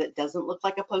because it doesn't look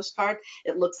like a postcard.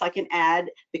 It looks like an ad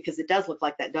because it does look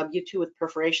like that W-2 with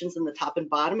perforations in the top and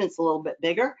bottom. It's a little bit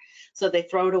bigger, so they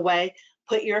throw it away.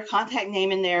 Put your contact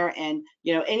name in there, and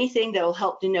anything that will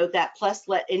help denote that. Plus,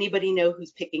 let anybody know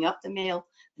who's picking up the mail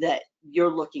that you're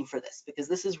looking for this, because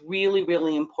this is really,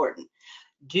 really important.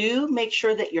 Do make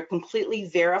sure that you're completely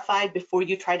verified before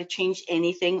you try to change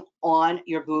anything on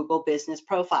your Google business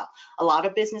profile. A lot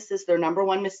of businesses, their number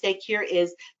one mistake here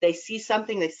is they see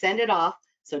something, they send it off.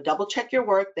 So double check your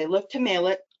work, they look to mail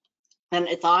it, and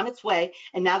it's on its way,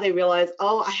 and now they realize,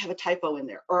 oh, I have a typo in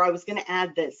there, or I was gonna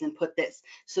add this and put this.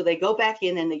 So they go back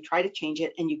in and they try to change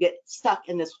it, and you get stuck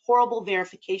in this horrible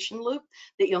verification loop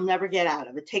that you'll never get out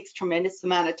of. It takes tremendous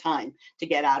amount of time to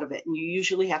get out of it, and you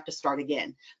usually have to start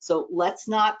again. So let's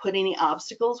not put any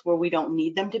obstacles where we don't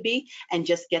need them to be, and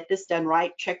just get this done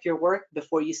right. Check your work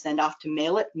before you send off to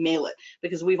mail it,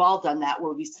 because we've all done that,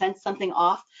 where we sent something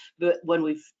off, but when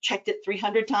we've checked it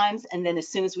 300 times, and then as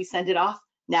soon as we send it off,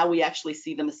 now we actually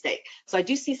see the mistake. So I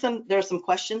do see there are some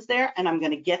questions there, and I'm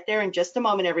going to get there in just a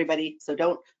moment, everybody. So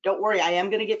don't worry, I am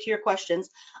going to get to your questions.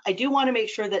 I do want to make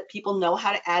sure that people know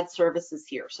how to add services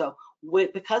here. So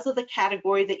because of the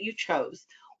category that you chose,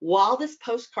 While this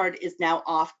postcard is now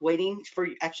off, waiting for,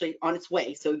 actually on its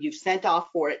way, so you've sent off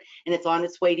for it and it's on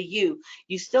its way to you,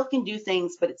 you still can do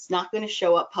things, but it's not going to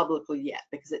show up publicly yet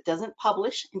because it doesn't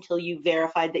publish until you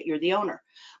verified that you're the owner.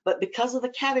 But because of the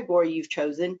category you've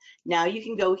chosen, now you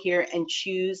can go here and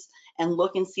choose and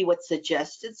look and see what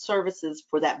suggested services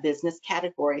for that business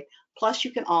category. Plus, you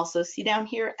can also see down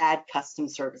here, add custom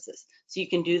services. So you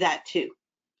can do that too.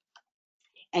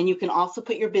 And you can also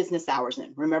put your business hours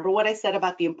in. Remember what I said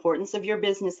about the importance of your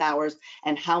business hours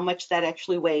and how much that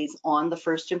actually weighs on the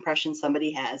first impression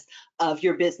somebody has of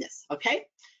your business, okay?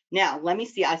 Now, let me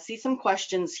see, I see some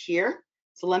questions here.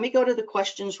 So let me go to the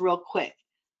questions real quick.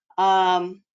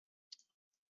 Let's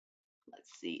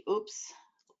see, oops.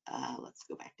 Let's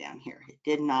go back down here. It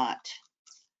did not.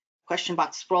 Question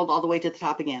box scrolled all the way to the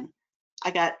top again.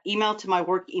 I got email to my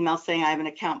work email saying I have an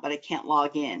account, but I can't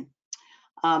log in.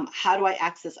 How do I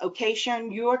access? Okay,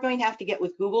 Sharon, you are going to have to get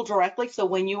with Google directly. So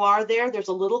when you are there, there's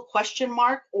a little question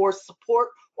mark or support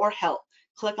or help.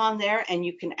 Click on there and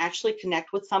you can actually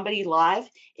connect with somebody live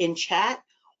in chat,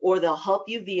 or they'll help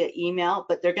you via email,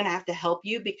 but they're going to have to help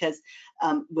you because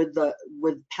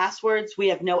with passwords, we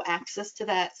have no access to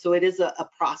that. So it is a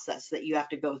process that you have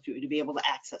to go through to be able to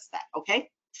access that, okay?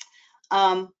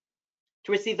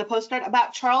 To receive the postcard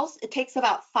about Charles, it takes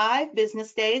about 5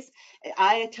 business days.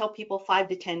 I tell people 5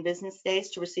 to 10 business days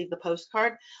to receive the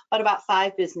postcard, but about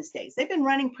 5 business days. They've been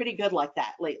running pretty good like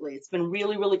that lately. It's been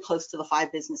really, really close to the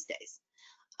 5 business days.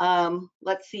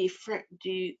 Let's see,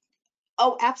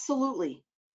 oh, absolutely.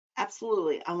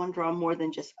 Absolutely. I want to draw more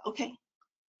than just, okay.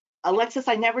 Alexis,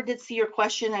 I never did see your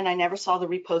question and I never saw the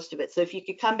repost of it. So if you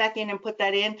could come back in and put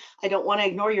that in, I don't want to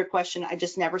ignore your question. I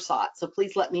just never saw it. So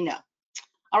please let me know.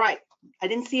 All right. I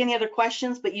didn't see any other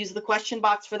questions, but use the question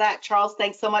box for that. Charles,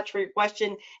 thanks so much for your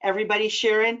question. Everybody,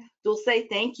 Sharon, Dulce,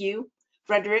 thank you.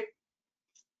 Frederick.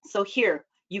 So here,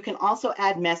 you can also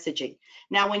add messaging.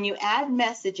 Now, when you add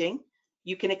messaging,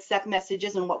 you can accept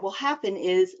messages, and what will happen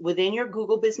is within your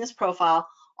Google Business Profile,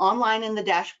 online in the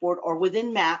dashboard, or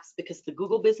within Maps, because the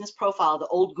Google Business Profile, the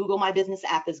old Google My Business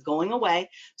app, is going away.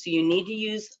 So you need to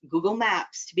use Google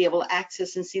Maps to be able to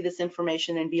access and see this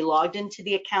information and be logged into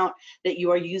the account that you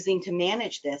are using to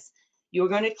manage this. You're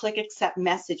going to click accept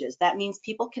messages. That means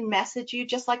people can message you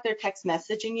just like they're text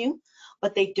messaging you,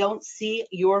 but they don't see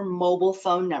your mobile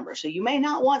phone number. So you may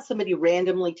not want somebody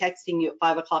randomly texting you at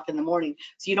 5 o'clock in the morning.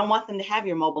 So you don't want them to have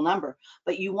your mobile number,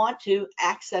 but you want to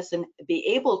access and be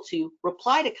able to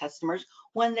reply to customers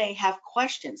when they have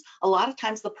questions. A lot of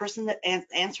times the person that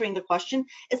answering the question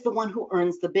is the one who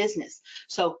earns the business.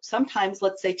 So sometimes,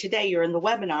 let's say today you're in the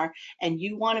webinar and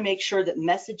you want to make sure that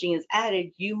messaging is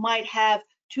added. You might have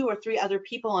 2 or 3 other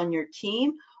people on your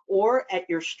team or at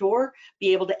your store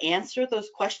be able to answer those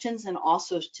questions and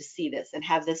also to see this and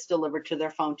have this delivered to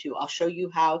their phone too. I'll show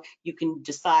you how you can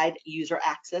decide user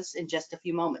access in just a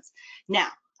few moments. Now,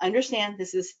 understand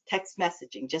this is text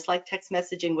messaging, just like text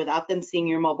messaging without them seeing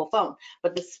your mobile phone,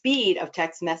 but the speed of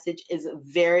text message is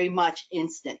very much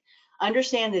instant.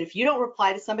 Understand that if you don't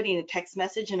reply to somebody in a text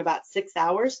message in about 6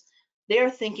 hours,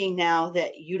 they're thinking now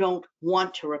that you don't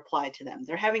want to reply to them.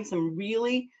 They're having some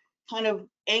really kind of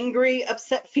angry,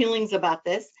 upset feelings about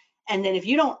this. And then if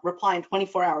you don't reply in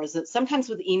 24 hours, sometimes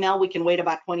with email, we can wait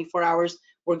about 24 hours,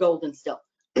 we're golden still.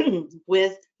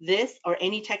 With this or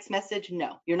any text message,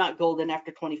 no, you're not golden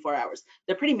after 24 hours.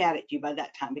 They're pretty mad at you by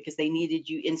that time because they needed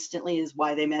you instantly is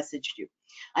why they messaged you.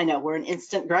 I know we're an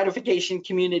instant gratification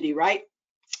community, right?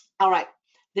 All right,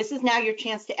 this is now your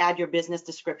chance to add your business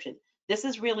description. This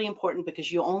is really important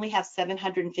because you only have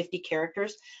 750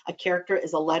 characters. A character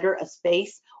is a letter, a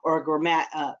space, or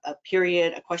a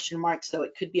period, a question mark, so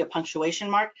it could be a punctuation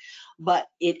mark, but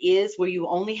it is where you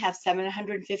only have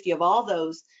 750 of all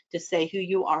those to say who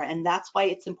you are, and that's why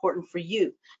it's important for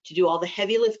you to do all the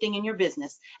heavy lifting in your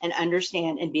business and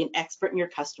understand and be an expert in your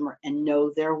customer and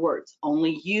know their words.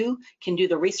 Only you can do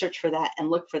the research for that and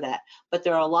look for that, but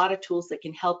there are a lot of tools that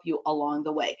can help you along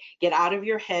the way. Get out of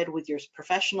your head with your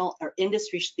professional or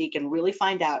industry speak and really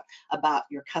find out about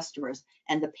your customers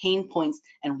and the pain points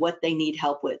and what they need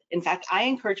help with. In fact, I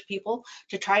encourage people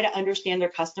to try to understand their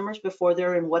customers before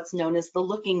they're in what's known as the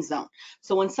looking zone.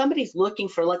 So when somebody's looking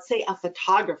for, let's say, a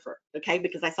photographer, okay,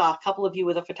 because I saw a couple of you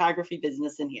with a photography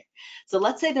business in here. So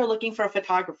let's say they're looking for a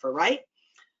photographer, right?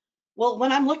 Well,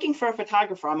 when I'm looking for a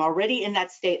photographer, I'm already in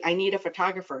that state, I need a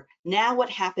photographer. Now what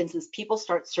happens is people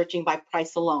start searching by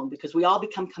price alone because we all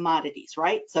become commodities,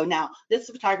 right? So now this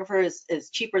photographer is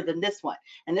cheaper than this one,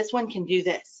 and this one can do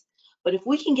this. But if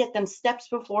we can get them steps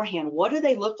beforehand, what do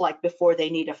they look like before they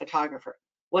need a photographer?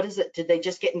 What is it? Did they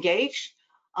just get engaged?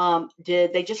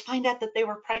 Did they just find out that they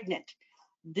were pregnant?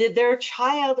 Did their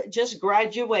child just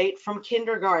graduate from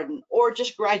kindergarten or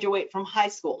just graduate from high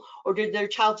school? Or did their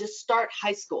child just start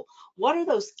high school? What are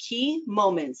those key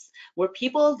moments where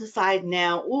people decide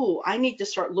now, ooh, I need to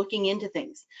start looking into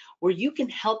things, where you can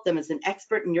help them as an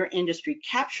expert in your industry,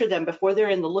 capture them before they're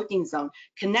in the looking zone,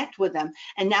 connect with them,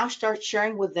 and now start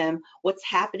sharing with them what's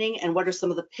happening and what are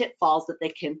some of the pitfalls that they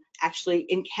can actually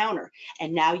encounter.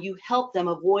 And now you help them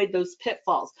avoid those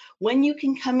pitfalls. When you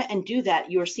can come and do that,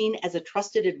 you're seen as a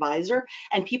trusted advisor,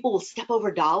 and people will step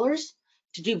over dollars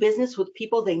to do business with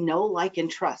people they know, like, and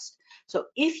trust. So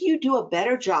if you do a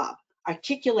better job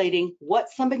articulating what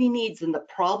somebody needs and the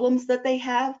problems that they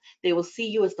have, they will see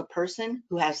you as the person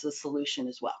who has the solution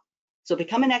as well. So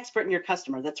become an expert in your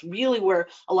customer. That's really where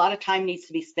a lot of time needs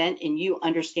to be spent, in you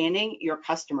understanding your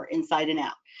customer inside and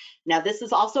out. Now, this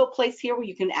is also a place here where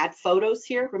you can add photos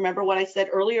here. Remember what I said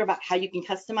earlier about how you can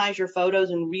customize your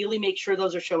photos and really make sure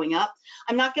those are showing up.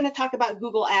 I'm not going to talk about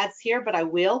Google Ads here, but I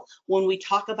will when we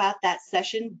talk about that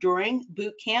session during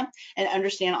boot camp and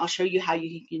understand. I'll show you how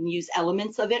you can use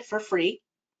elements of it for free.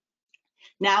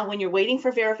 Now, when you're waiting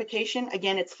for verification,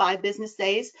 again, it's 5 business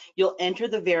days, you'll enter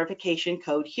the verification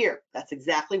code here. That's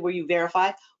exactly where you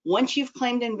verify. Once you've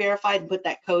claimed and verified and put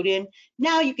that code in,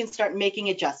 now you can start making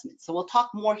adjustments. So we'll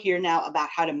talk more here now about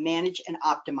how to manage and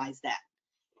optimize that.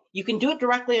 You can do it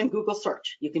directly on Google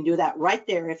search. You can do that right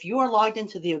there. If you are logged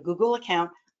into the Google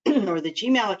account or the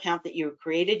Gmail account that you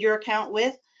created your account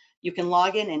with, you can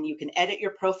log in and you can edit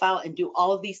your profile and do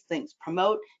all of these things.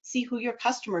 Promote, see who your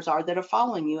customers are that are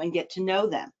following you and get to know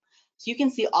them. So you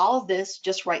can see all of this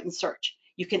just right in search.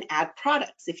 You can add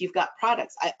products if you've got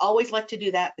products. I always like to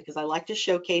do that because I like to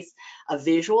showcase a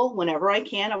visual whenever I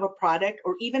can of a product,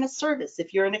 or even a service.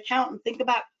 If you're an accountant, think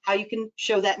about how you can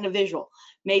show that in a visual.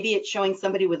 Maybe it's showing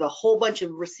somebody with a whole bunch of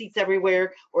receipts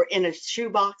everywhere or in a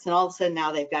shoebox, and all of a sudden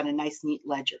now they've got a nice, neat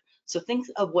ledger. So think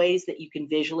of ways that you can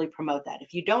visually promote that.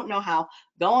 If you don't know how,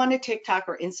 go on to TikTok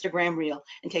or Instagram Reel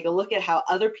and take a look at how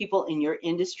other people in your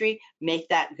industry make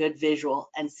that good visual,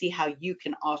 and see how you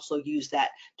can also use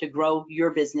that to grow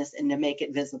your business and to make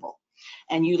it visible,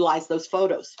 and utilize those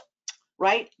photos.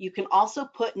 Right? You can also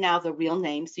put now the real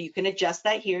name, so you can adjust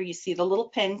that here. You see the little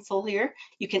pencil here.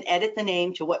 You can edit the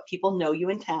name to what people know you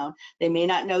in town. They may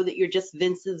not know that you're just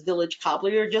Vince's Village Cobbler,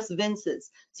 you're just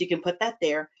Vince's. So you can put that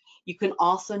there. You can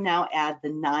also now add the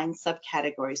 9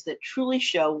 subcategories that truly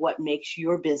show what makes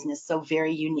your business so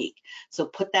very unique. So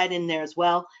put that in there as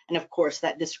well. And of course,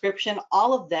 that description,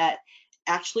 all of that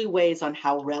actually weighs on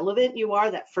how relevant you are,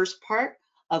 that first part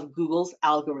of Google's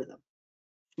algorithm.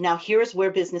 Now, here's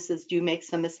where businesses do make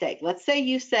some mistake. Let's say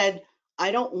you said,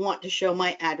 I don't want to show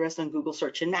my address on Google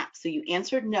Search and Maps. So you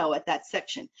answered no at that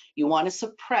section. You want to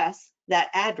suppress that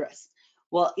address.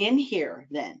 Well, in here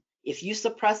then, if you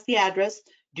suppress the address,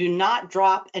 do not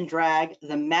drop and drag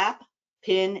the map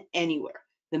pin anywhere.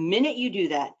 The minute you do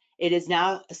that, it is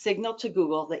now a signal to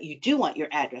Google that you do want your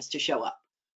address to show up.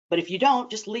 But if you don't,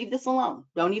 just leave this alone.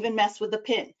 Don't even mess with the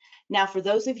pin. Now, for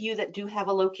those of you that do have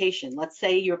a location, let's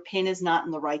say your pin is not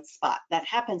in the right spot. That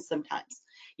happens sometimes.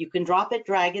 You can drop it,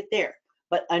 drag it there.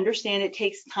 But understand it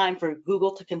takes time for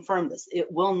Google to confirm this. It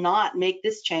will not make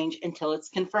this change until it's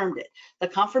confirmed it. The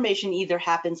confirmation either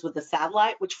happens with the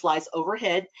satellite, which flies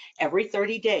overhead every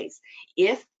 30 days.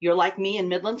 If you're like me in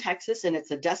Midland, Texas, and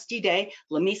it's a dusty day,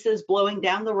 Lamisa is blowing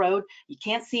down the road, you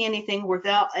can't see anything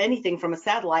without anything from a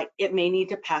satellite, it may need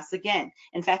to pass again.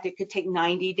 In fact, it could take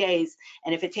 90 days.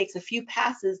 And if it takes a few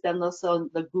passes, then they'll send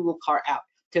the Google car out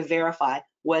to verify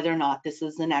whether or not this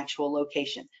is an actual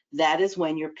location. That is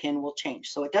when your PIN will change.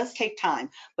 So it does take time,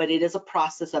 but it is a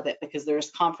process of it because there is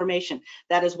confirmation.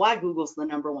 That is why Google's the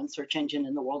 #1 search engine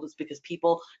in the world, is because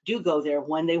people do go there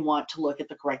when they want to look at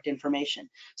the correct information.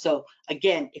 So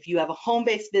again, if you have a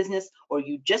home-based business, or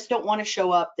you just don't want to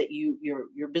show up, that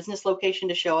your business location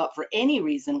to show up for any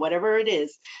reason, whatever it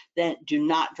is, then do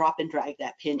not drop and drag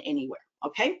that PIN anywhere,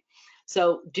 okay?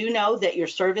 So do know that your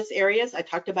service areas, I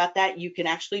talked about that, you can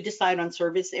actually decide on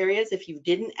service areas. If you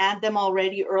didn't add them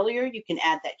already earlier, you can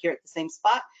add that here at the same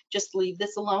spot. Just leave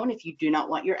this alone if you do not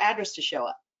want your address to show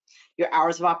up. Your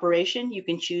hours of operation, you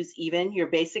can choose even your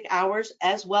basic hours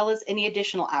as well as any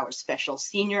additional hours, special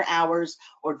senior hours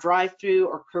or drive-through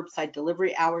or curbside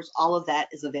delivery hours. All of that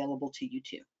is available to you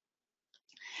too.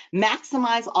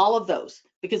 Maximize all of those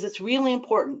because it's really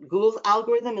important. Google's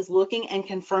algorithm is looking and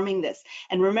confirming this.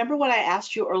 And remember what I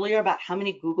asked you earlier about how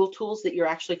many Google tools that you're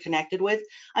actually connected with?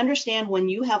 Understand when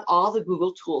you have all the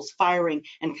Google tools firing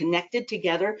and connected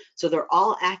together, so they're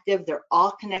all active, they're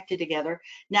all connected together.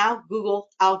 Now Google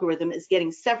algorithm is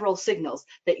getting several signals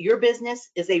that your business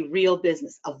is a real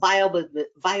business, a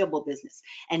viable business.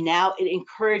 And now it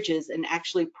encourages and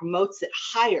actually promotes it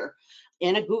higher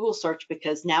in a Google search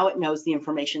because now it knows the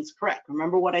information's correct.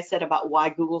 Remember what I said about why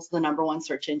Google's the #1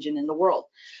 search engine in the world.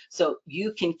 So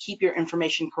you can keep your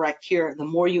information correct here. The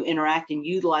more you interact and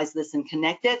utilize this and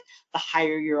connect it, the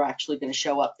higher you're actually going to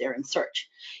show up there in search.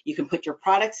 You can put your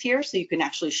products here so you can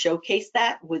actually showcase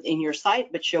that within your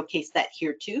site, but showcase that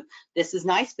here too. This is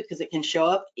nice because it can show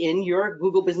up in your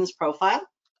Google business profile.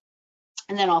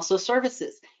 And then also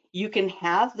services. You can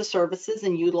have the services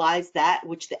and utilize that,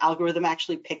 which the algorithm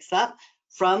actually picks up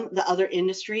from the other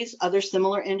industries, other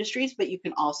similar industries, but you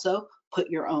can also put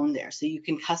your own there. So you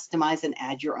can customize and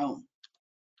add your own.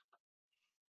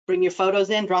 Bring your photos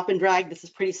in, drop and drag. This is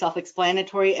pretty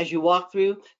self-explanatory. As you walk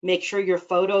through, make sure your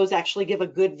photos actually give a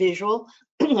good visual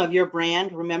of your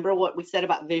brand. Remember what we said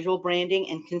about visual branding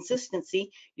and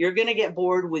consistency. You're going to get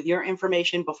bored with your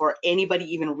information before anybody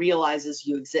even realizes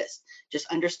you exist. Just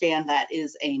understand that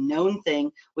is a known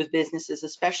thing with businesses,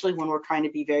 especially when we're trying to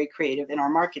be very creative in our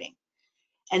marketing.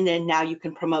 And then now you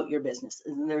can promote your business.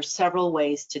 And there's several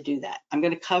ways to do that. I'm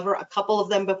going to cover a couple of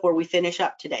them before we finish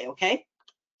up today, okay?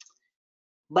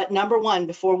 But #1,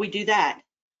 before we do that,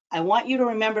 I want you to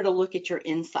remember to look at your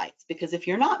insights, because if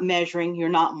you're not measuring, you're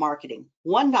not marketing.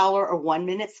 $1 or 1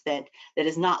 minute spent that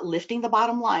is not lifting the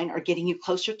bottom line or getting you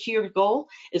closer to your goal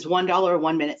is $1 or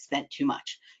 1 minute spent too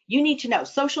much. You need to know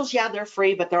socials, yeah, they're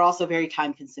free, but they're also very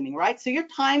time consuming, right? So your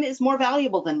time is more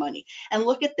valuable than money. And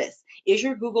look at this. Is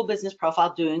your Google business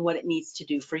profile doing what it needs to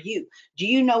do for you? Do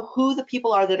you know who the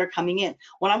people are that are coming in?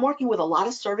 When I'm working with a lot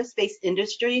of service-based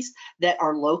industries that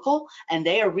are local and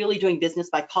they are really doing business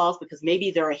by calls because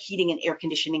maybe they're a heating and air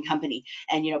conditioning company,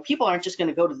 and people aren't just going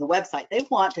to go to the website. They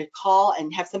want to call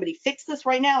and have somebody fix this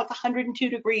right now. It's 102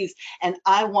 degrees and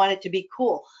I want it to be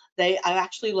cool. I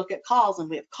actually look at calls, and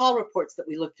we have call reports that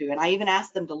we look through, and I even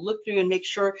ask them to look through and make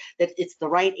sure that it's the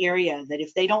right area, that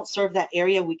if they don't serve that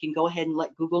area, we can go ahead and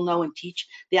let Google know and teach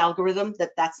the algorithm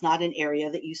that that's not an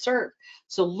area that you serve.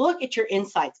 So look at your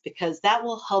insights, because that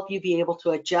will help you be able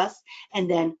to adjust and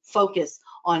then focus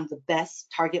on the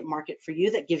best target market for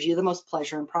you that gives you the most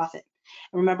pleasure and profit.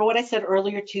 And remember what I said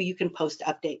earlier too, you can post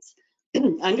updates.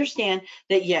 Understand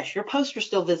that yes, your posts are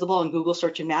still visible on Google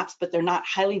Search and Maps, but they're not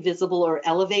highly visible or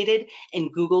elevated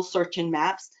in Google Search and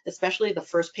Maps, especially the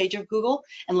first page of Google,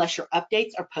 unless your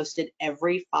updates are posted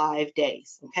every 5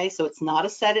 days. Okay, so it's not a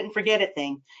set it and forget it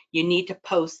thing. You need to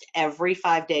post every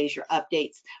 5 days. Your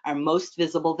updates are most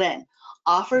visible then.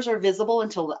 Offers are visible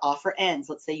until the offer ends.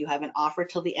 Let's say you have an offer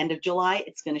till the end of July,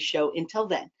 it's going to show until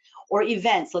then. Or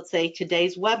events, let's say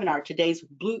today's webinar, today's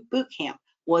boot camp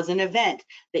was an event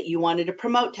that you wanted to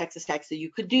promote Texas Tech, so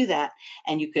you could do that,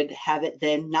 and you could have it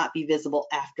then not be visible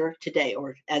after today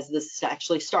or as this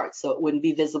actually starts, so it wouldn't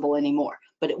be visible anymore,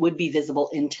 but it would be visible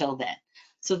until then.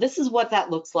 So this is what that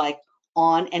looks like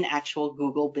on an actual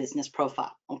Google business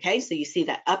profile. Okay, so you see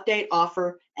that update,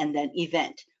 offer, and then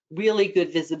event. Really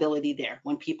good visibility there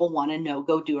when people want to know,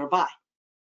 go, do, or buy.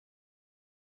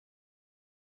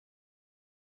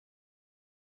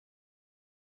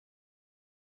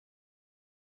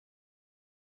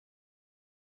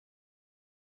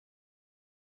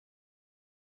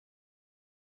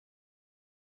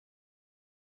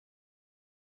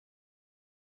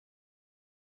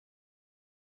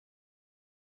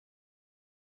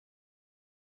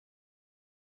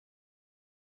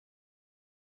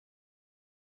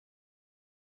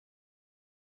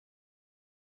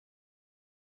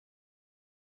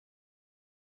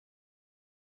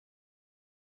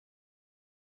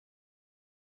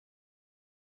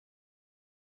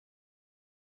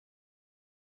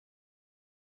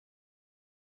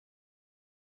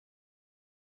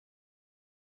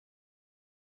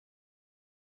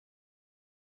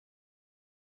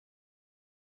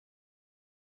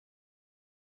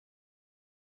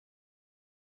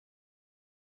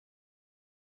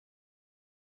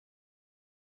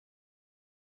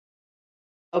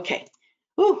 Okay.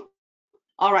 Whew.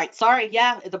 All right. Sorry.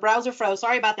 Yeah, the browser froze.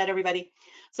 Sorry about that, everybody.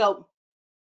 So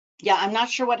yeah, I'm not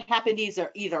sure what happened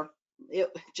either.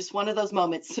 Just one of those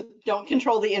moments. Don't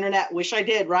control the internet. Wish I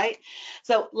did, right?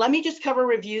 So let me just cover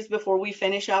reviews before we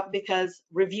finish up, because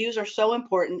reviews are so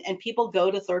important, and people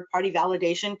go to third-party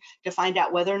validation to find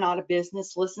out whether or not a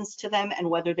business listens to them and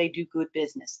whether they do good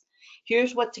business.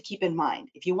 Here's what to keep in mind.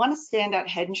 If you want to stand out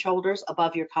head and shoulders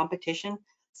above your competition,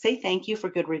 say thank you for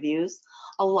good reviews.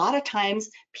 A lot of times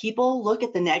people look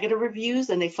at the negative reviews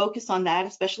and they focus on that,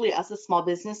 especially us as small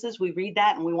businesses. We read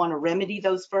that and we want to remedy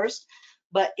those first.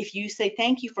 But if you say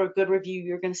thank you for a good review,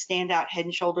 you're going to stand out head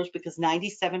and shoulders, because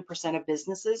 97% of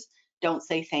businesses don't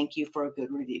say thank you for a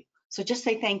good review. So just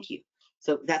say thank you.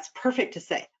 So that's perfect to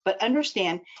say. But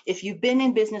understand, if you've been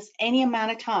in business any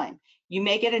amount of time, you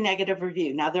may get a negative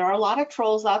review. Now, there are a lot of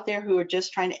trolls out there who are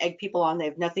just trying to egg people on. They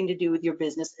have nothing to do with your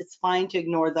business. It's fine to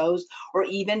ignore those, or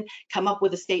even come up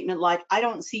with a statement like, I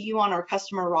don't see you on our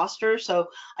customer roster, so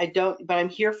I don't, but I'm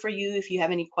here for you if you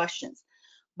have any questions.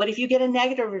 But if you get a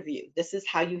negative review, this is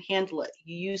how you handle it.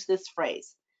 You use this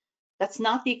phrase: that's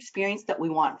not the experience that we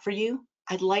want for you.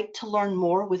 I'd like to learn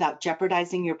more without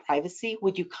jeopardizing your privacy.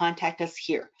 Would you contact us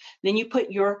here? Then you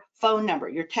put your phone number,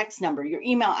 your text number, your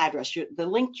email address, the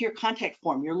link to your contact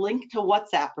form, your link to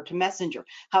WhatsApp or to Messenger,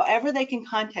 however they can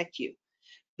contact you.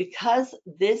 Because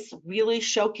this really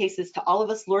showcases to all of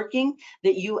us lurking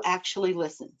that you actually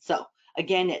listen. So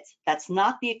again, that's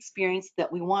not the experience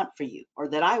that we want for you, or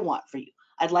that I want for you.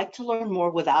 I'd like to learn more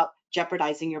without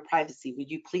jeopardizing your privacy. Would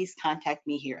you please contact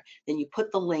me here? Then you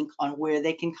put the link on where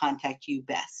they can contact you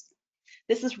best.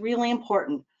 This is really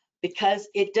important, because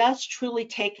it does truly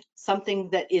take something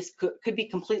that could be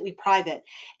completely private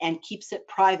and keeps it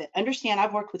private. Understand,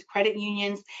 I've worked with credit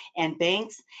unions and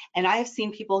banks, and I have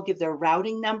seen people give their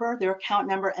routing number, their account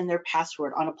number, and their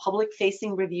password on a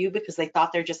public-facing review because they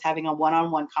thought they're just having a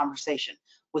one-on-one conversation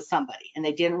with somebody, and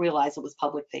they didn't realize it was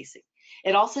public-facing.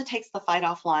 It also takes the fight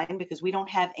offline, because we don't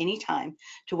have any time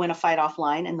to win a fight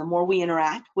offline, and the more we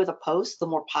interact with a post, the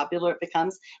more popular it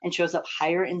becomes and shows up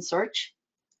higher in search.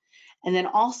 And then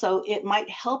also, it might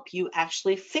help you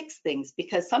actually fix things,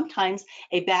 because sometimes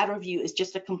a bad review is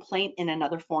just a complaint in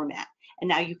another format. And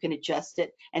now you can adjust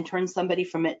it and turn somebody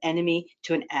from an enemy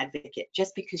to an advocate,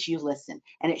 just because you listen.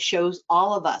 And it shows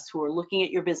all of us who are looking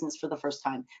at your business for the first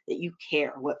time that you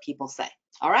care what people say.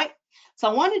 All right. So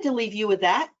I wanted to leave you with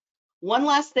that. One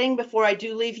last thing before I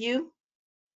do leave you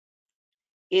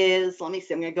is, let me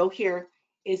see, I'm going to go here,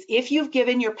 is if you've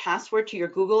given your password to your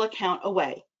Google account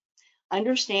away,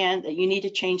 understand that you need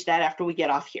to change that after we get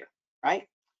off here, right?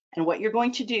 And what you're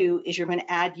going to do is you're going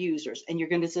to add users, and you're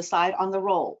going to decide on the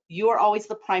role. You are always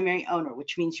the primary owner,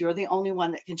 which means you're the only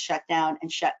one that can shut down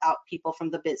and shut out people from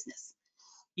the business.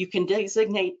 You can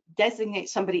designate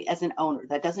somebody as an owner.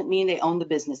 That doesn't mean they own the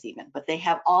business even, but they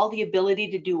have all the ability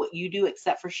to do what you do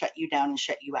except for shut you down and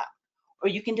shut you out. Or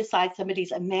you can decide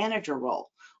somebody's a manager role,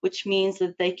 which means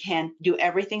that they can do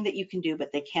everything that you can do,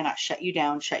 but they cannot shut you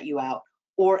down, shut you out,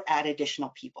 or add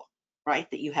additional people, right,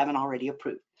 that you haven't already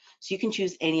approved. So you can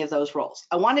choose any of those roles.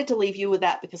 I wanted to leave you with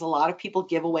that because a lot of people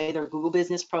give away their Google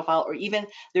business profile or even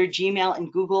their Gmail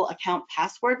and Google account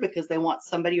password because they want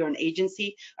somebody or an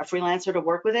agency, a freelancer, to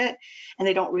work with it. And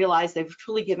they don't realize they've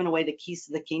truly given away the keys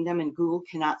to the kingdom, and Google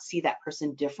cannot see that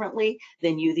person differently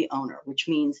than you, the owner, which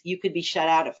means you could be shut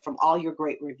out from all your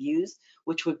great reviews,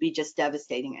 which would be just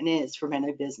devastating, and is for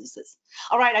many businesses.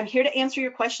 All right, I'm here to answer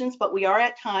your questions, but we are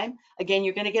at time. Again,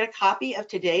 you're going to get a copy of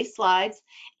today's slides,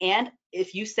 and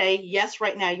if you say yes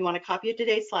right now, you want a copy of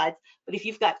today's slides, but if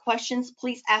you've got questions,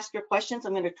 please ask your questions.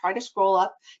 I'm going to try to scroll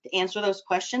up to answer those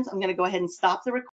questions. I'm going to go ahead and stop the recording.